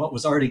lot on what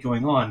was already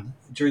going on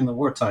during the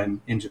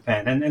wartime in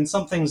Japan. And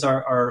some things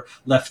are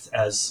left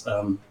as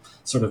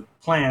sort of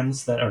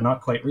plans that are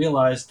not quite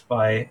realized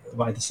by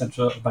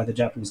the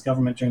Japanese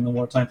government during the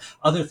wartime.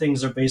 Other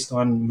things are based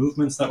on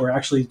movements that were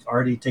actually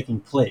already taking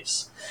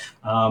place.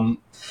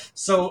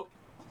 So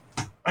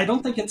I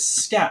don't think it's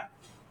SCAP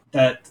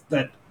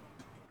that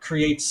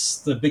creates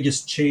the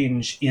biggest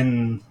change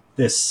in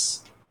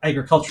this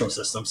agricultural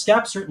system.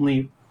 SCAP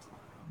certainly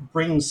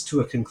brings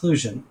to a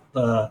conclusion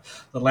the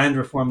land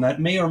reform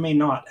that may or may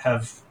not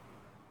have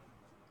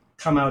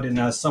come out in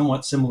a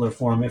somewhat similar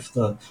form if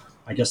the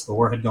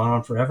war had gone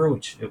on forever,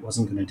 which it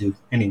wasn't going to do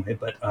anyway.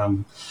 But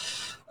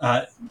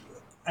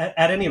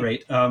at any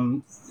rate,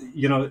 I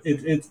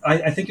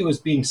think it was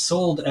being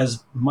sold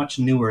as much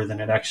newer than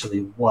it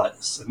actually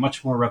was,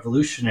 much more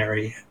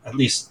revolutionary, at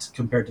least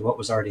compared to what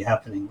was already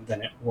happening,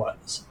 than it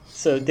was.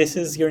 So this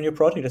is your new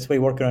project. That's what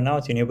you're working on now.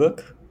 It's your new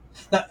book.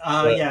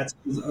 It's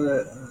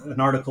an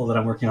article that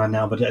I'm working on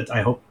now, but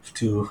I hope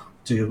to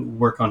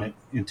work on it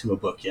into a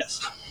book.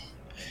 Yes.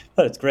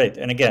 Well, it's great,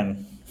 and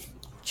again,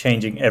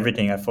 changing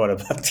everything I thought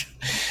about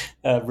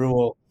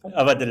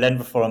about the land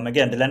reform.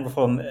 Again, the land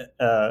reform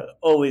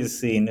always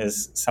seen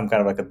as some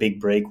kind of like a big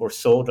break, or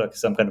sold like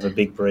some kind of a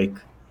big break.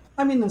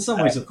 I mean, in some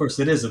ways, of course,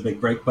 it is a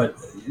big break, but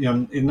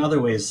in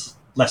other ways,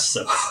 less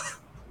so.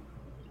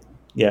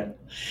 Yeah.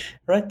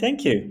 Right.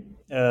 Thank you.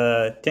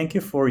 Thank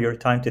you for your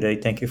time today.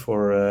 Thank you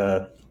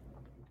for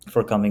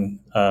coming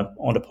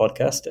on the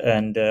podcast,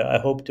 and I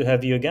hope to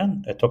have you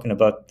again talking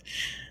about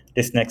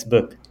this next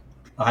book.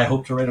 I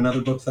hope to write another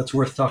book that's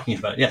worth talking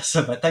about. Yes,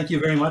 but thank you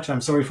very much. I'm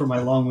sorry for my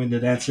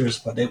long-winded answers,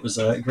 but it was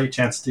a great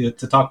chance to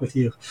talk with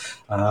you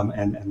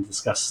and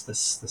discuss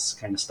this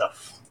kind of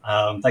stuff.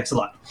 Thanks a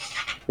lot.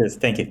 Yes,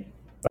 thank you.